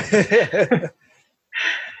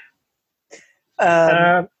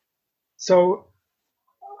 So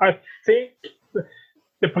I think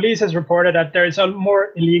the police has reported that there is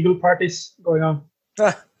more illegal parties going on.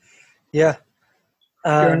 Yeah.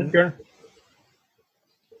 Yeah,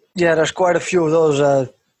 there's quite a few of those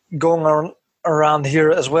going around here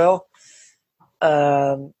as well.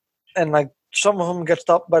 And like some of them get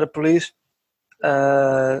stopped by the police.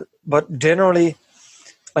 But generally,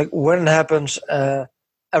 like when it happens,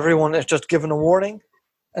 everyone is just given a warning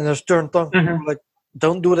and there's stern tongue, like,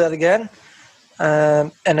 don't do that again.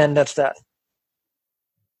 And then that's that.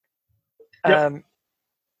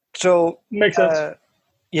 So makes sense.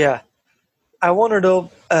 Yeah. I wanted to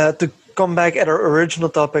come back at our original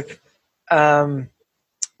topic. What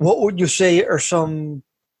would you say are some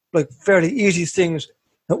like fairly easy things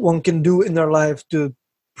that one can do in their life to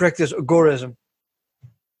practice agorism?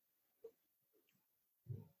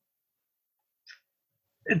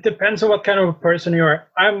 It depends on what kind of a person you are.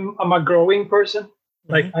 I'm a growing person.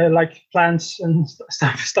 Like I like plants and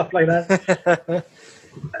stuff like that.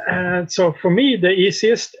 And so for me, the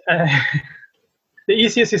easiest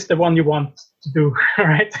is the one you want to do,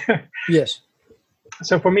 right? Yes.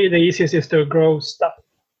 So for me, the easiest is to grow stuff.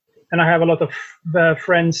 And I have a lot of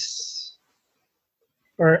friends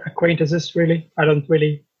or acquaintances, really. I don't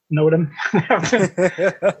really know them.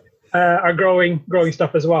 Are growing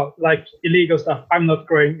stuff as well, like illegal stuff. I'm not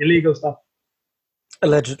growing illegal stuff.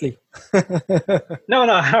 Allegedly. No,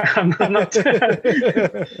 I'm not.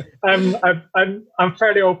 I'm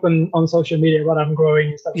fairly open on social media what I'm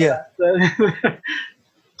growing and stuff like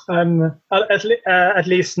that. At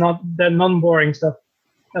least not the non-boring stuff.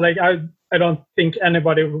 Like I don't think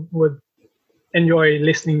anybody would enjoy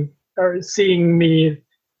listening or seeing me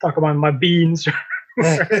talk about my beans.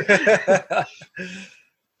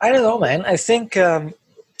 I don't know, man. I think I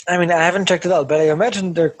mean I haven't checked it out, but I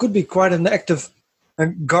imagine there could be quite an active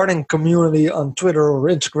gardening community on Twitter or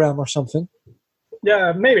Instagram or something.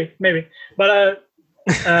 Yeah, maybe. But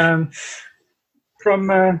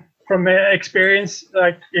From experience,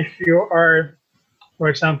 like if you are, for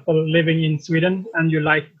example, living in Sweden and you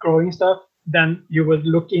like growing stuff, then you would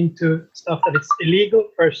look into stuff that is illegal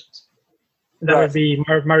first. That would be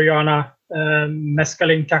marijuana,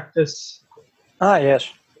 mescaline cactus.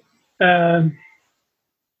 Yes.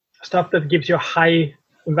 Stuff that gives you a high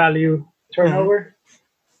value turnover.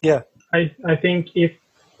 Yeah. I think if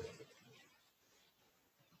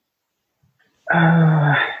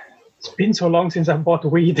it's been so long since I bought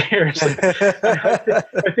weed here. So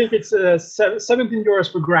I think it's 17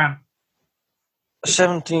 euros per gram.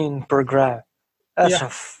 17 per gram.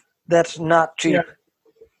 That's not cheap. Yeah.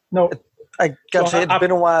 No. I gotta say, it's been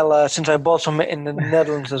a while since I bought some in the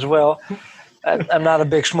Netherlands as well. I'm not a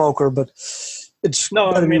big smoker, but it's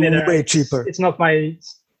way cheaper. It's not my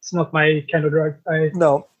kind of drug.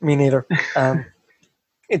 No, me neither.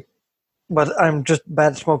 But I'm just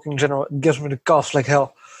bad at smoking in general. It gives me the coughs like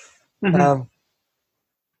hell. Mm-hmm.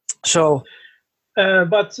 So,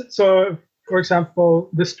 for example,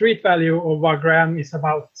 the street value of 1 gram is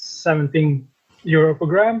about 17 euro per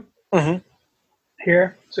gram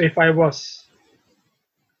here. So if I was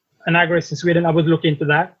an agorist in Sweden, I would look into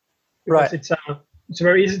that because it's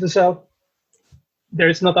very easy to sell. There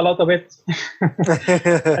is not a lot of it,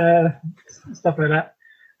 stuff like that.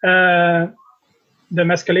 The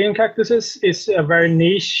mescaline cactuses is a very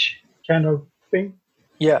niche kind of thing.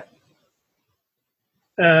 Yeah.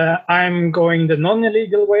 I'm going the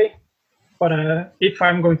non-illegal way, but if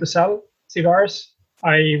I'm going to sell cigars,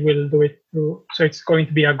 I will do it through. So it's going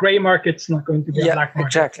to be a gray market. It's not going to be a black market.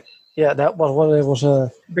 Exactly. Yeah, that was what I was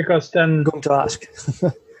because then going to ask.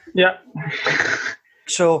 Yeah.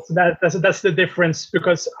 So that's the difference,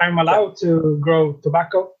 because I'm allowed to grow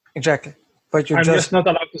tobacco. Exactly. But I'm just not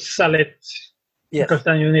allowed to sell it. Yes. Because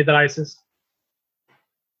then you need a license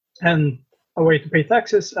and a way to pay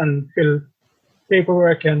taxes and fill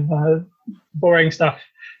paperwork and boring stuff.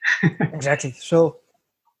 Exactly. So,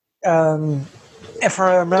 if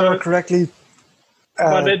I remember correctly,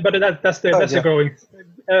 that's the growing.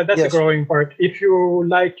 That's the growing part. If you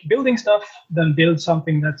like building stuff, then build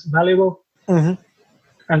something that's valuable and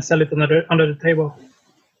sell it under the table.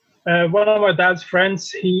 One of my dad's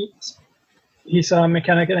friends, he's a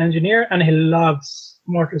mechanical engineer and he loves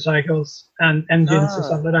motorcycles and engines and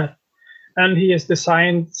stuff like that. And he has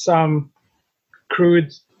designed some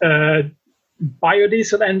crude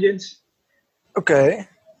biodiesel engines. Okay.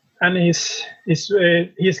 And he's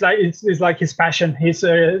like his passion. He's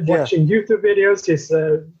watching YouTube videos. He's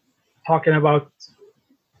talking about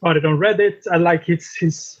it on Reddit. I like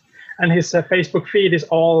his Facebook feed is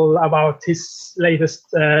all about his latest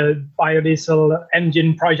biodiesel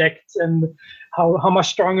engine project and how much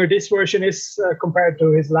stronger this version is compared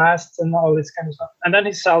to his last and all this kind of stuff. And then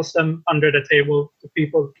he sells them under the table to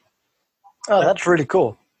people. Oh, that's really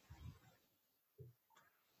cool.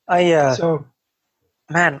 I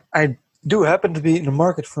do happen to be in the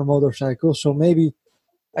market for motorcycles, so maybe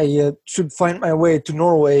I should find my way to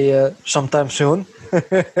Norway sometime soon.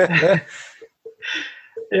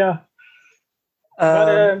 Yeah.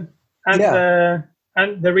 And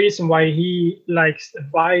the reason why he likes the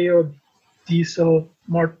biodiesel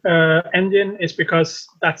engine is because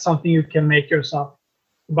that's something you can make yourself.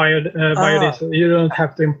 Biodiesel, you don't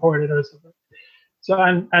have to import it or something. So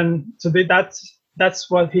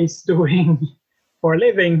that's what he's doing for a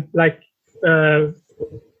living. Like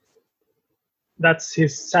that's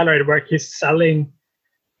his salary work. He's selling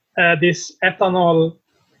this ethanol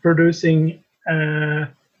producing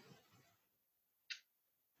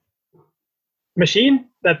machine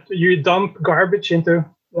that you dump garbage into,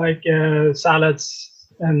 like salads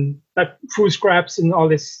and like food scraps and all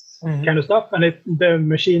this kind of stuff, and the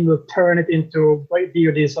machine will turn it into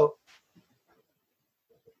biodiesel.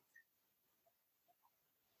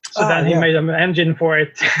 So then he made an engine for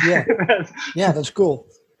it. Yeah, yeah, that's cool.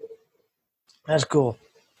 That's cool.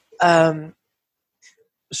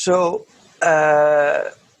 So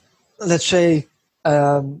let's say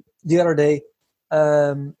the other day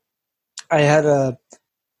I had a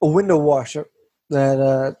window washer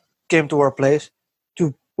that came to our place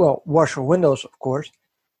to wash our windows, of course.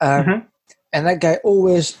 And that guy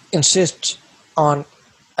always insists on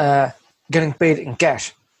getting paid in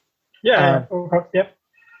cash. Yeah. Yep.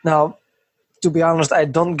 Now, to be honest, I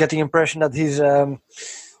don't get the impression that he's,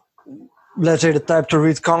 let's say, the type to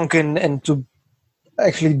read Konkin and to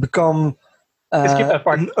actually become a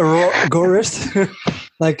agorist,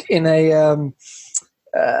 like in a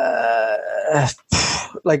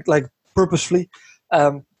like purposefully.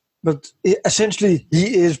 But essentially,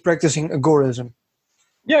 he is practicing agorism.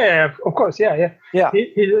 Yeah, of course, yeah.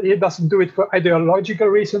 He doesn't do it for ideological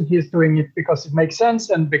reason. He's doing it because it makes sense,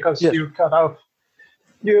 and because Yes. you cut off,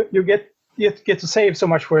 you get to save so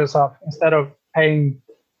much for yourself instead of paying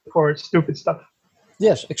for stupid stuff.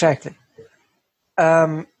 Yes, exactly.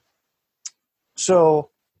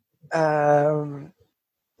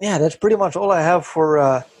 Yeah, that's pretty much all I have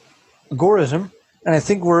for Gorism, and I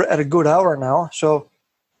think we're at a good hour now. So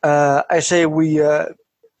I say we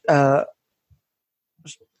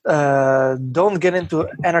don't get into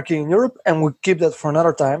anarchy in Europe, and we keep that for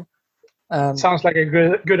another time. Sounds like a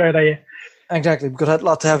good idea. Exactly, because I'd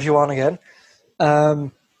love to have you on again.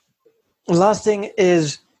 Last thing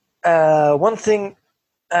is one thing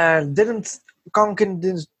Konkin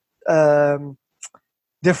didn't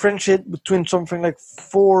differentiate between something like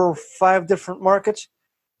 4 or 5 different markets.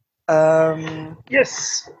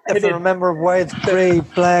 Yes, if I remember, white, gray,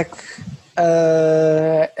 black,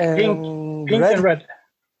 and pink red. And red.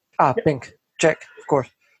 Yep. Pink. Check, of course.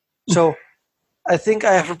 So I think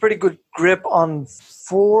I have a pretty good grip on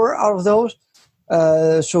 4 out of those.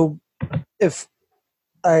 So if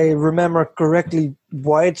I remember correctly,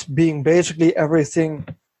 white being basically everything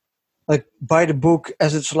like by the book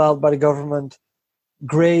as it's allowed by the government,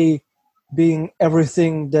 gray being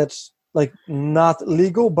everything that's like not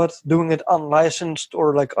legal but doing it unlicensed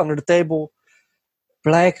or like under the table,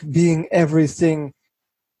 black being everything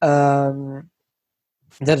that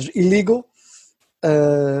is illegal,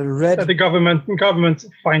 red that the government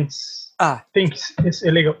finds thinks is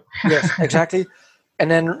illegal. Yes, exactly.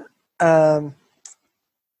 And then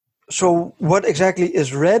so what exactly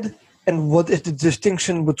is red, and what is the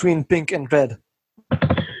distinction between pink and red?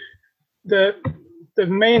 The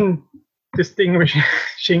main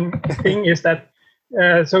distinguishing thing is that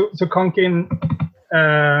so Konkin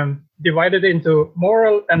divided into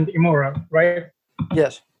moral and immoral, right?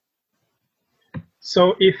 Yes.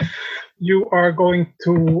 So if you are going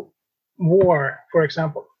to war, for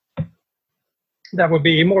example, that would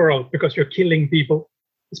be immoral because you're killing people,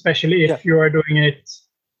 especially if you are doing it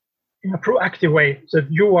in a proactive way, so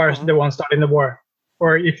you are the one starting the war,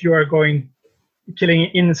 or if you are killing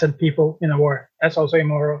innocent people in a war, that's also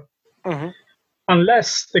immoral.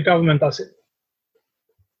 Unless the government does it.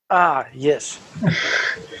 Yes.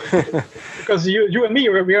 Because you and me,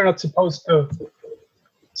 we are not supposed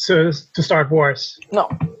to start wars. No,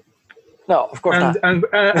 of course not.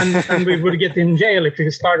 And we would get in jail if we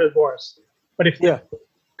started wars. But if the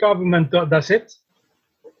government does it,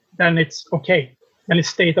 then it's okay. Then it's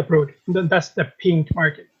state approved. That's the pink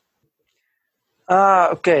market.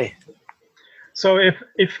 Okay. So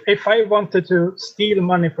if I wanted to steal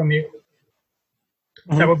money from you,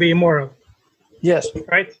 that would be immoral. Yes.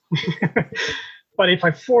 Right? But if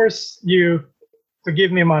I force you to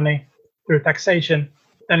give me money through taxation,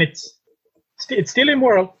 then it's still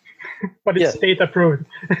immoral, but it's state approved.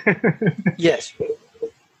 Yes.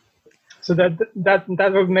 So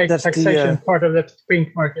that would make taxation part of the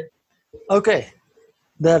pink market. Okay.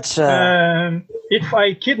 That's if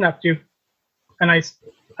I kidnapped you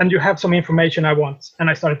and you have some information I want, and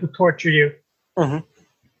I started to torture you,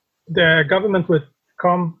 the government would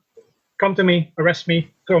come to me, arrest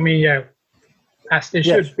me, throw me in jail, as they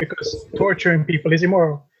should, because torturing people is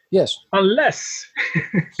immoral. Yes. Unless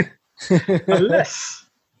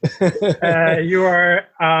you are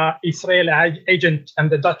an Israeli agent and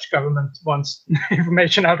the Dutch government wants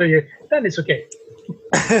information out of you, then it's okay.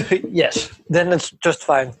 Yes, then it's just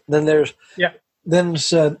fine. Then there's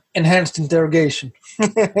enhanced interrogation.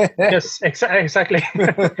 Yes, exactly.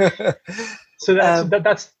 So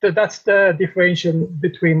that's the differentiation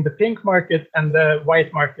between the pink market and the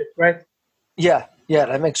white market, right? Yeah,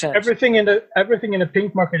 that makes sense. Everything in the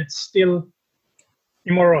pink market is still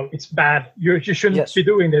immoral. It's bad. You shouldn't be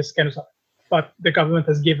doing this kind of stuff. But the government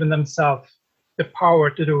has given themselves the power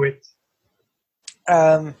to do it.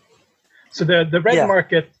 So the red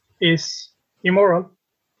market is immoral,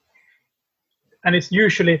 and it's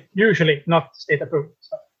usually not state approved.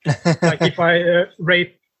 So, like if I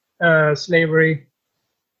rape, slavery,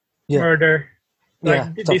 murder,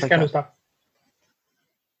 this kind of stuff.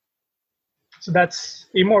 So that's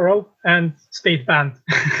immoral and state banned.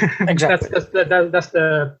 Exactly. that's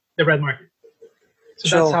the red market. So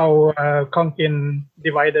that's how Konkin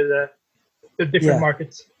divided the different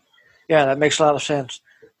markets. Yeah, that makes a lot of sense.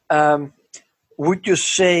 Would you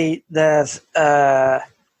say that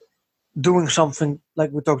doing something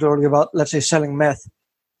like we talked earlier about, let's say selling meth,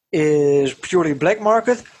 is purely black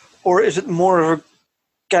market, or is it more of a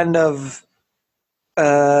kind of,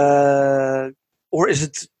 or is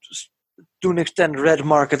it to an extent red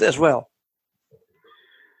market as well?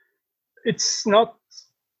 It's not.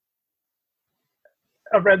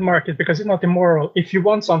 a red market because it's not immoral. If you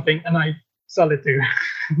want something and I sell it to you,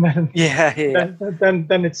 then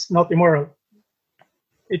it's not immoral.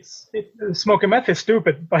 Smoking meth is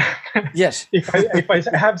stupid, but yes, if I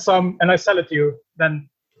have some and I sell it to you, then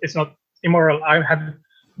it's not immoral.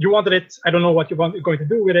 You wanted it. I don't know what you're going to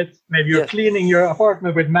do with it. Maybe you're cleaning your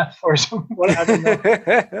apartment with meth or something. I don't know.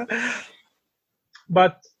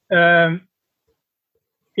 But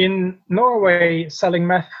in Norway, selling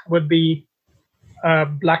meth would be a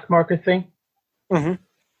black market thing. Mm-hmm.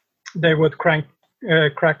 They would crack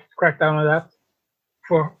down on that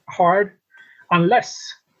for hard, unless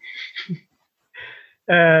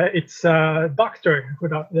it's a doctor,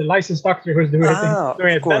 the licensed doctor who's doing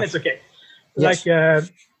it. Then it's okay. Yes. Like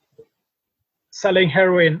selling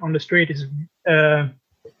heroin on the street is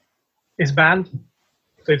banned,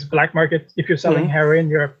 so it's black market. If you're selling heroin,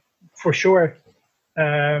 you're for sure.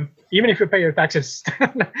 Even if you pay your taxes,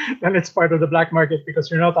 then it's part of the black market because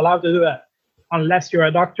you're not allowed to do that unless you're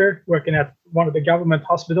a doctor working at one of the government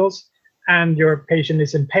hospitals and your patient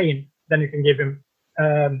is in pain. Then you can give him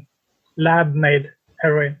lab-made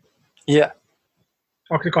heroin. Yeah.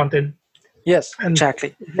 OxyContin. Yes,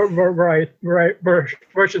 exactly. Right,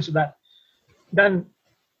 versions of that. Then,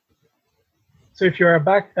 so if you're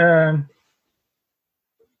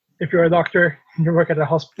if you're a doctor, you work at a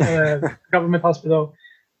government hospital,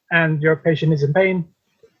 and your patient is in pain,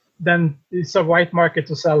 then it's a white market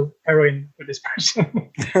to sell heroin for this person.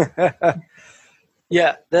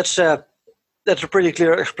 Yeah, that's a pretty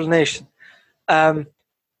clear explanation. What's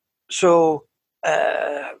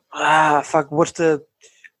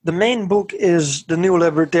the main book is the New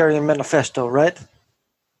Libertarian Manifesto, right?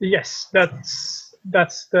 Yes, that's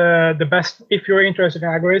the best. If you're interested in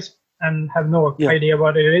algorithms and have no idea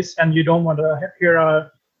what it is, and you don't want to hear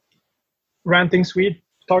a ranting Swede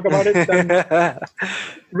talk about it, then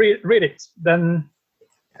read it. Then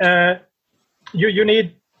you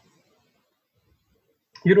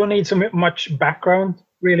don't need so much background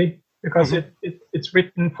really, because it's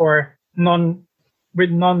written for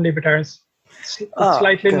non-libertarians.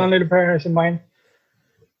 Slightly non-libertarians in mind.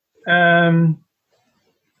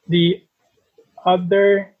 The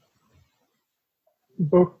other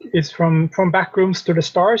book is from Backrooms to the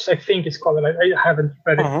Stars. I think it's called. I haven't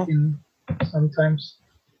read it in sometimes.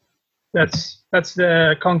 That's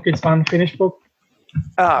the Concrete unfinished book.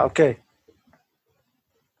 Okay.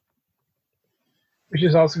 Which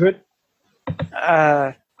is also good.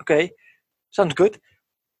 Okay, sounds good.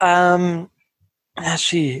 Let's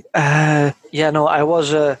see. I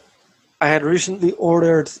had recently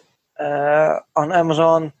ordered on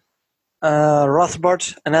Amazon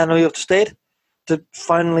Rothbard, An Enemy of the State, to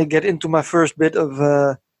finally get into my first bit of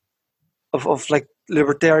like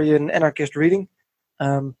libertarian anarchist reading,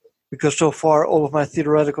 because so far all of my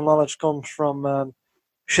theoretical knowledge comes from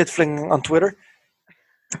shit flinging on Twitter.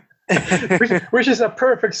 which is a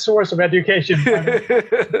perfect source of education.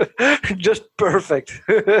 Just perfect.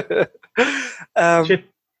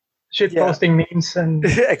 Shit posting memes and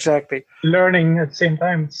exactly learning at the same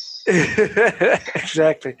time.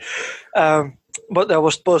 Exactly. But I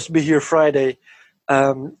was supposed to be here Friday,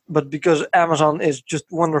 but because Amazon is just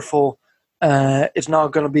wonderful, it's now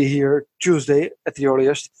going to be here Tuesday at the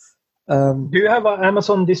earliest. Do you have an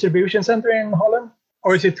Amazon distribution center in Holland,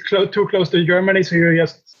 or is it too close to Germany, so you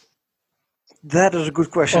just... That is a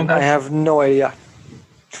good question. I have no idea.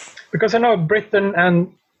 Because I know Britain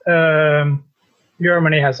and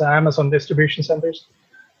Germany has Amazon distribution centers.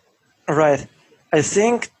 Right. I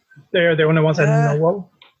think they're the only ones I know of.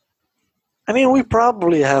 I mean, we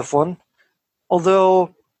probably have one.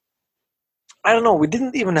 Although, I don't know, we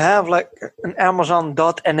didn't even have like an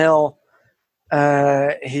Amazon.nl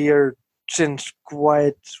here since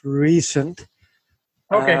quite recent.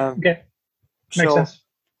 Okay. Makes sense.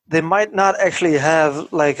 They might not actually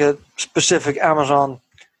have like a specific Amazon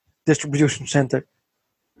distribution center.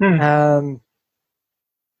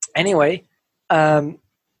 Anyway,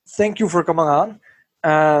 thank you for coming on.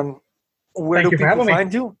 Where do people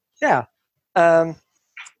find you? Yeah.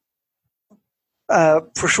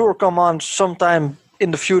 For sure, come on sometime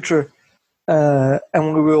in the future,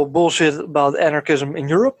 and we will bullshit about anarchism in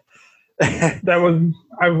Europe. I'm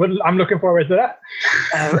looking forward to that.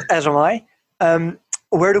 As am I.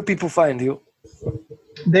 Where do people find you?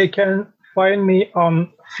 They can find me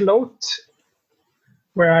on Float,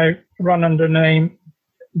 where I run under the name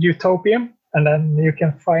Utopium, and then you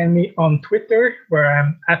can find me on Twitter, where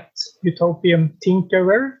I'm at Utopium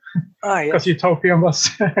Tinkerer, because Utopium was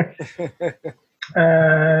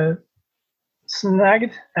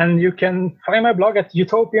snagged, and you can find my blog at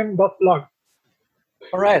utopium.blog.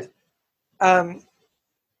 All right.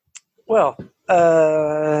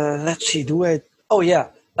 Let's see. Do I? Oh yeah.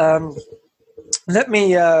 Let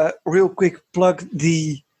me real quick plug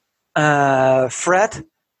the frat.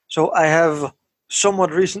 So I have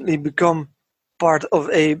somewhat recently become part of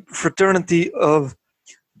a fraternity of,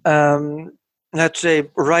 let's say,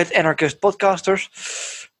 right anarchist podcasters.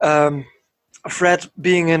 Frat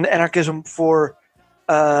being an anarchism for,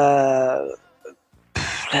 let's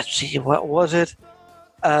see, what was it?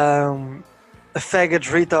 Faggots,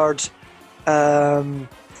 retards,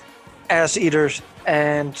 ass eaters,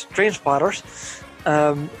 and train spotters.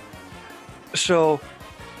 So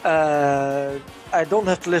I don't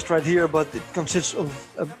have the list right here, but it consists of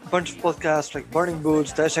a bunch of podcasts like Burning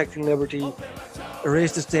Boots, Dissecting Liberty,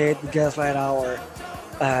 Erase the State, The Gaslight Hour,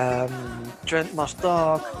 Trent Must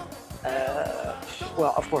Talk,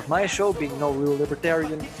 well, of course, my show being No Real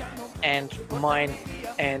Libertarian, and mine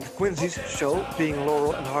and Quincy's show being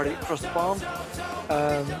Laurel and Hardy Across the Pond.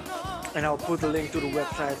 And I'll put a link to the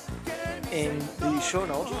website in the show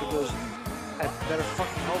notes, because I better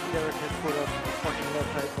fucking hope Derek has put up a fucking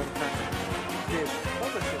website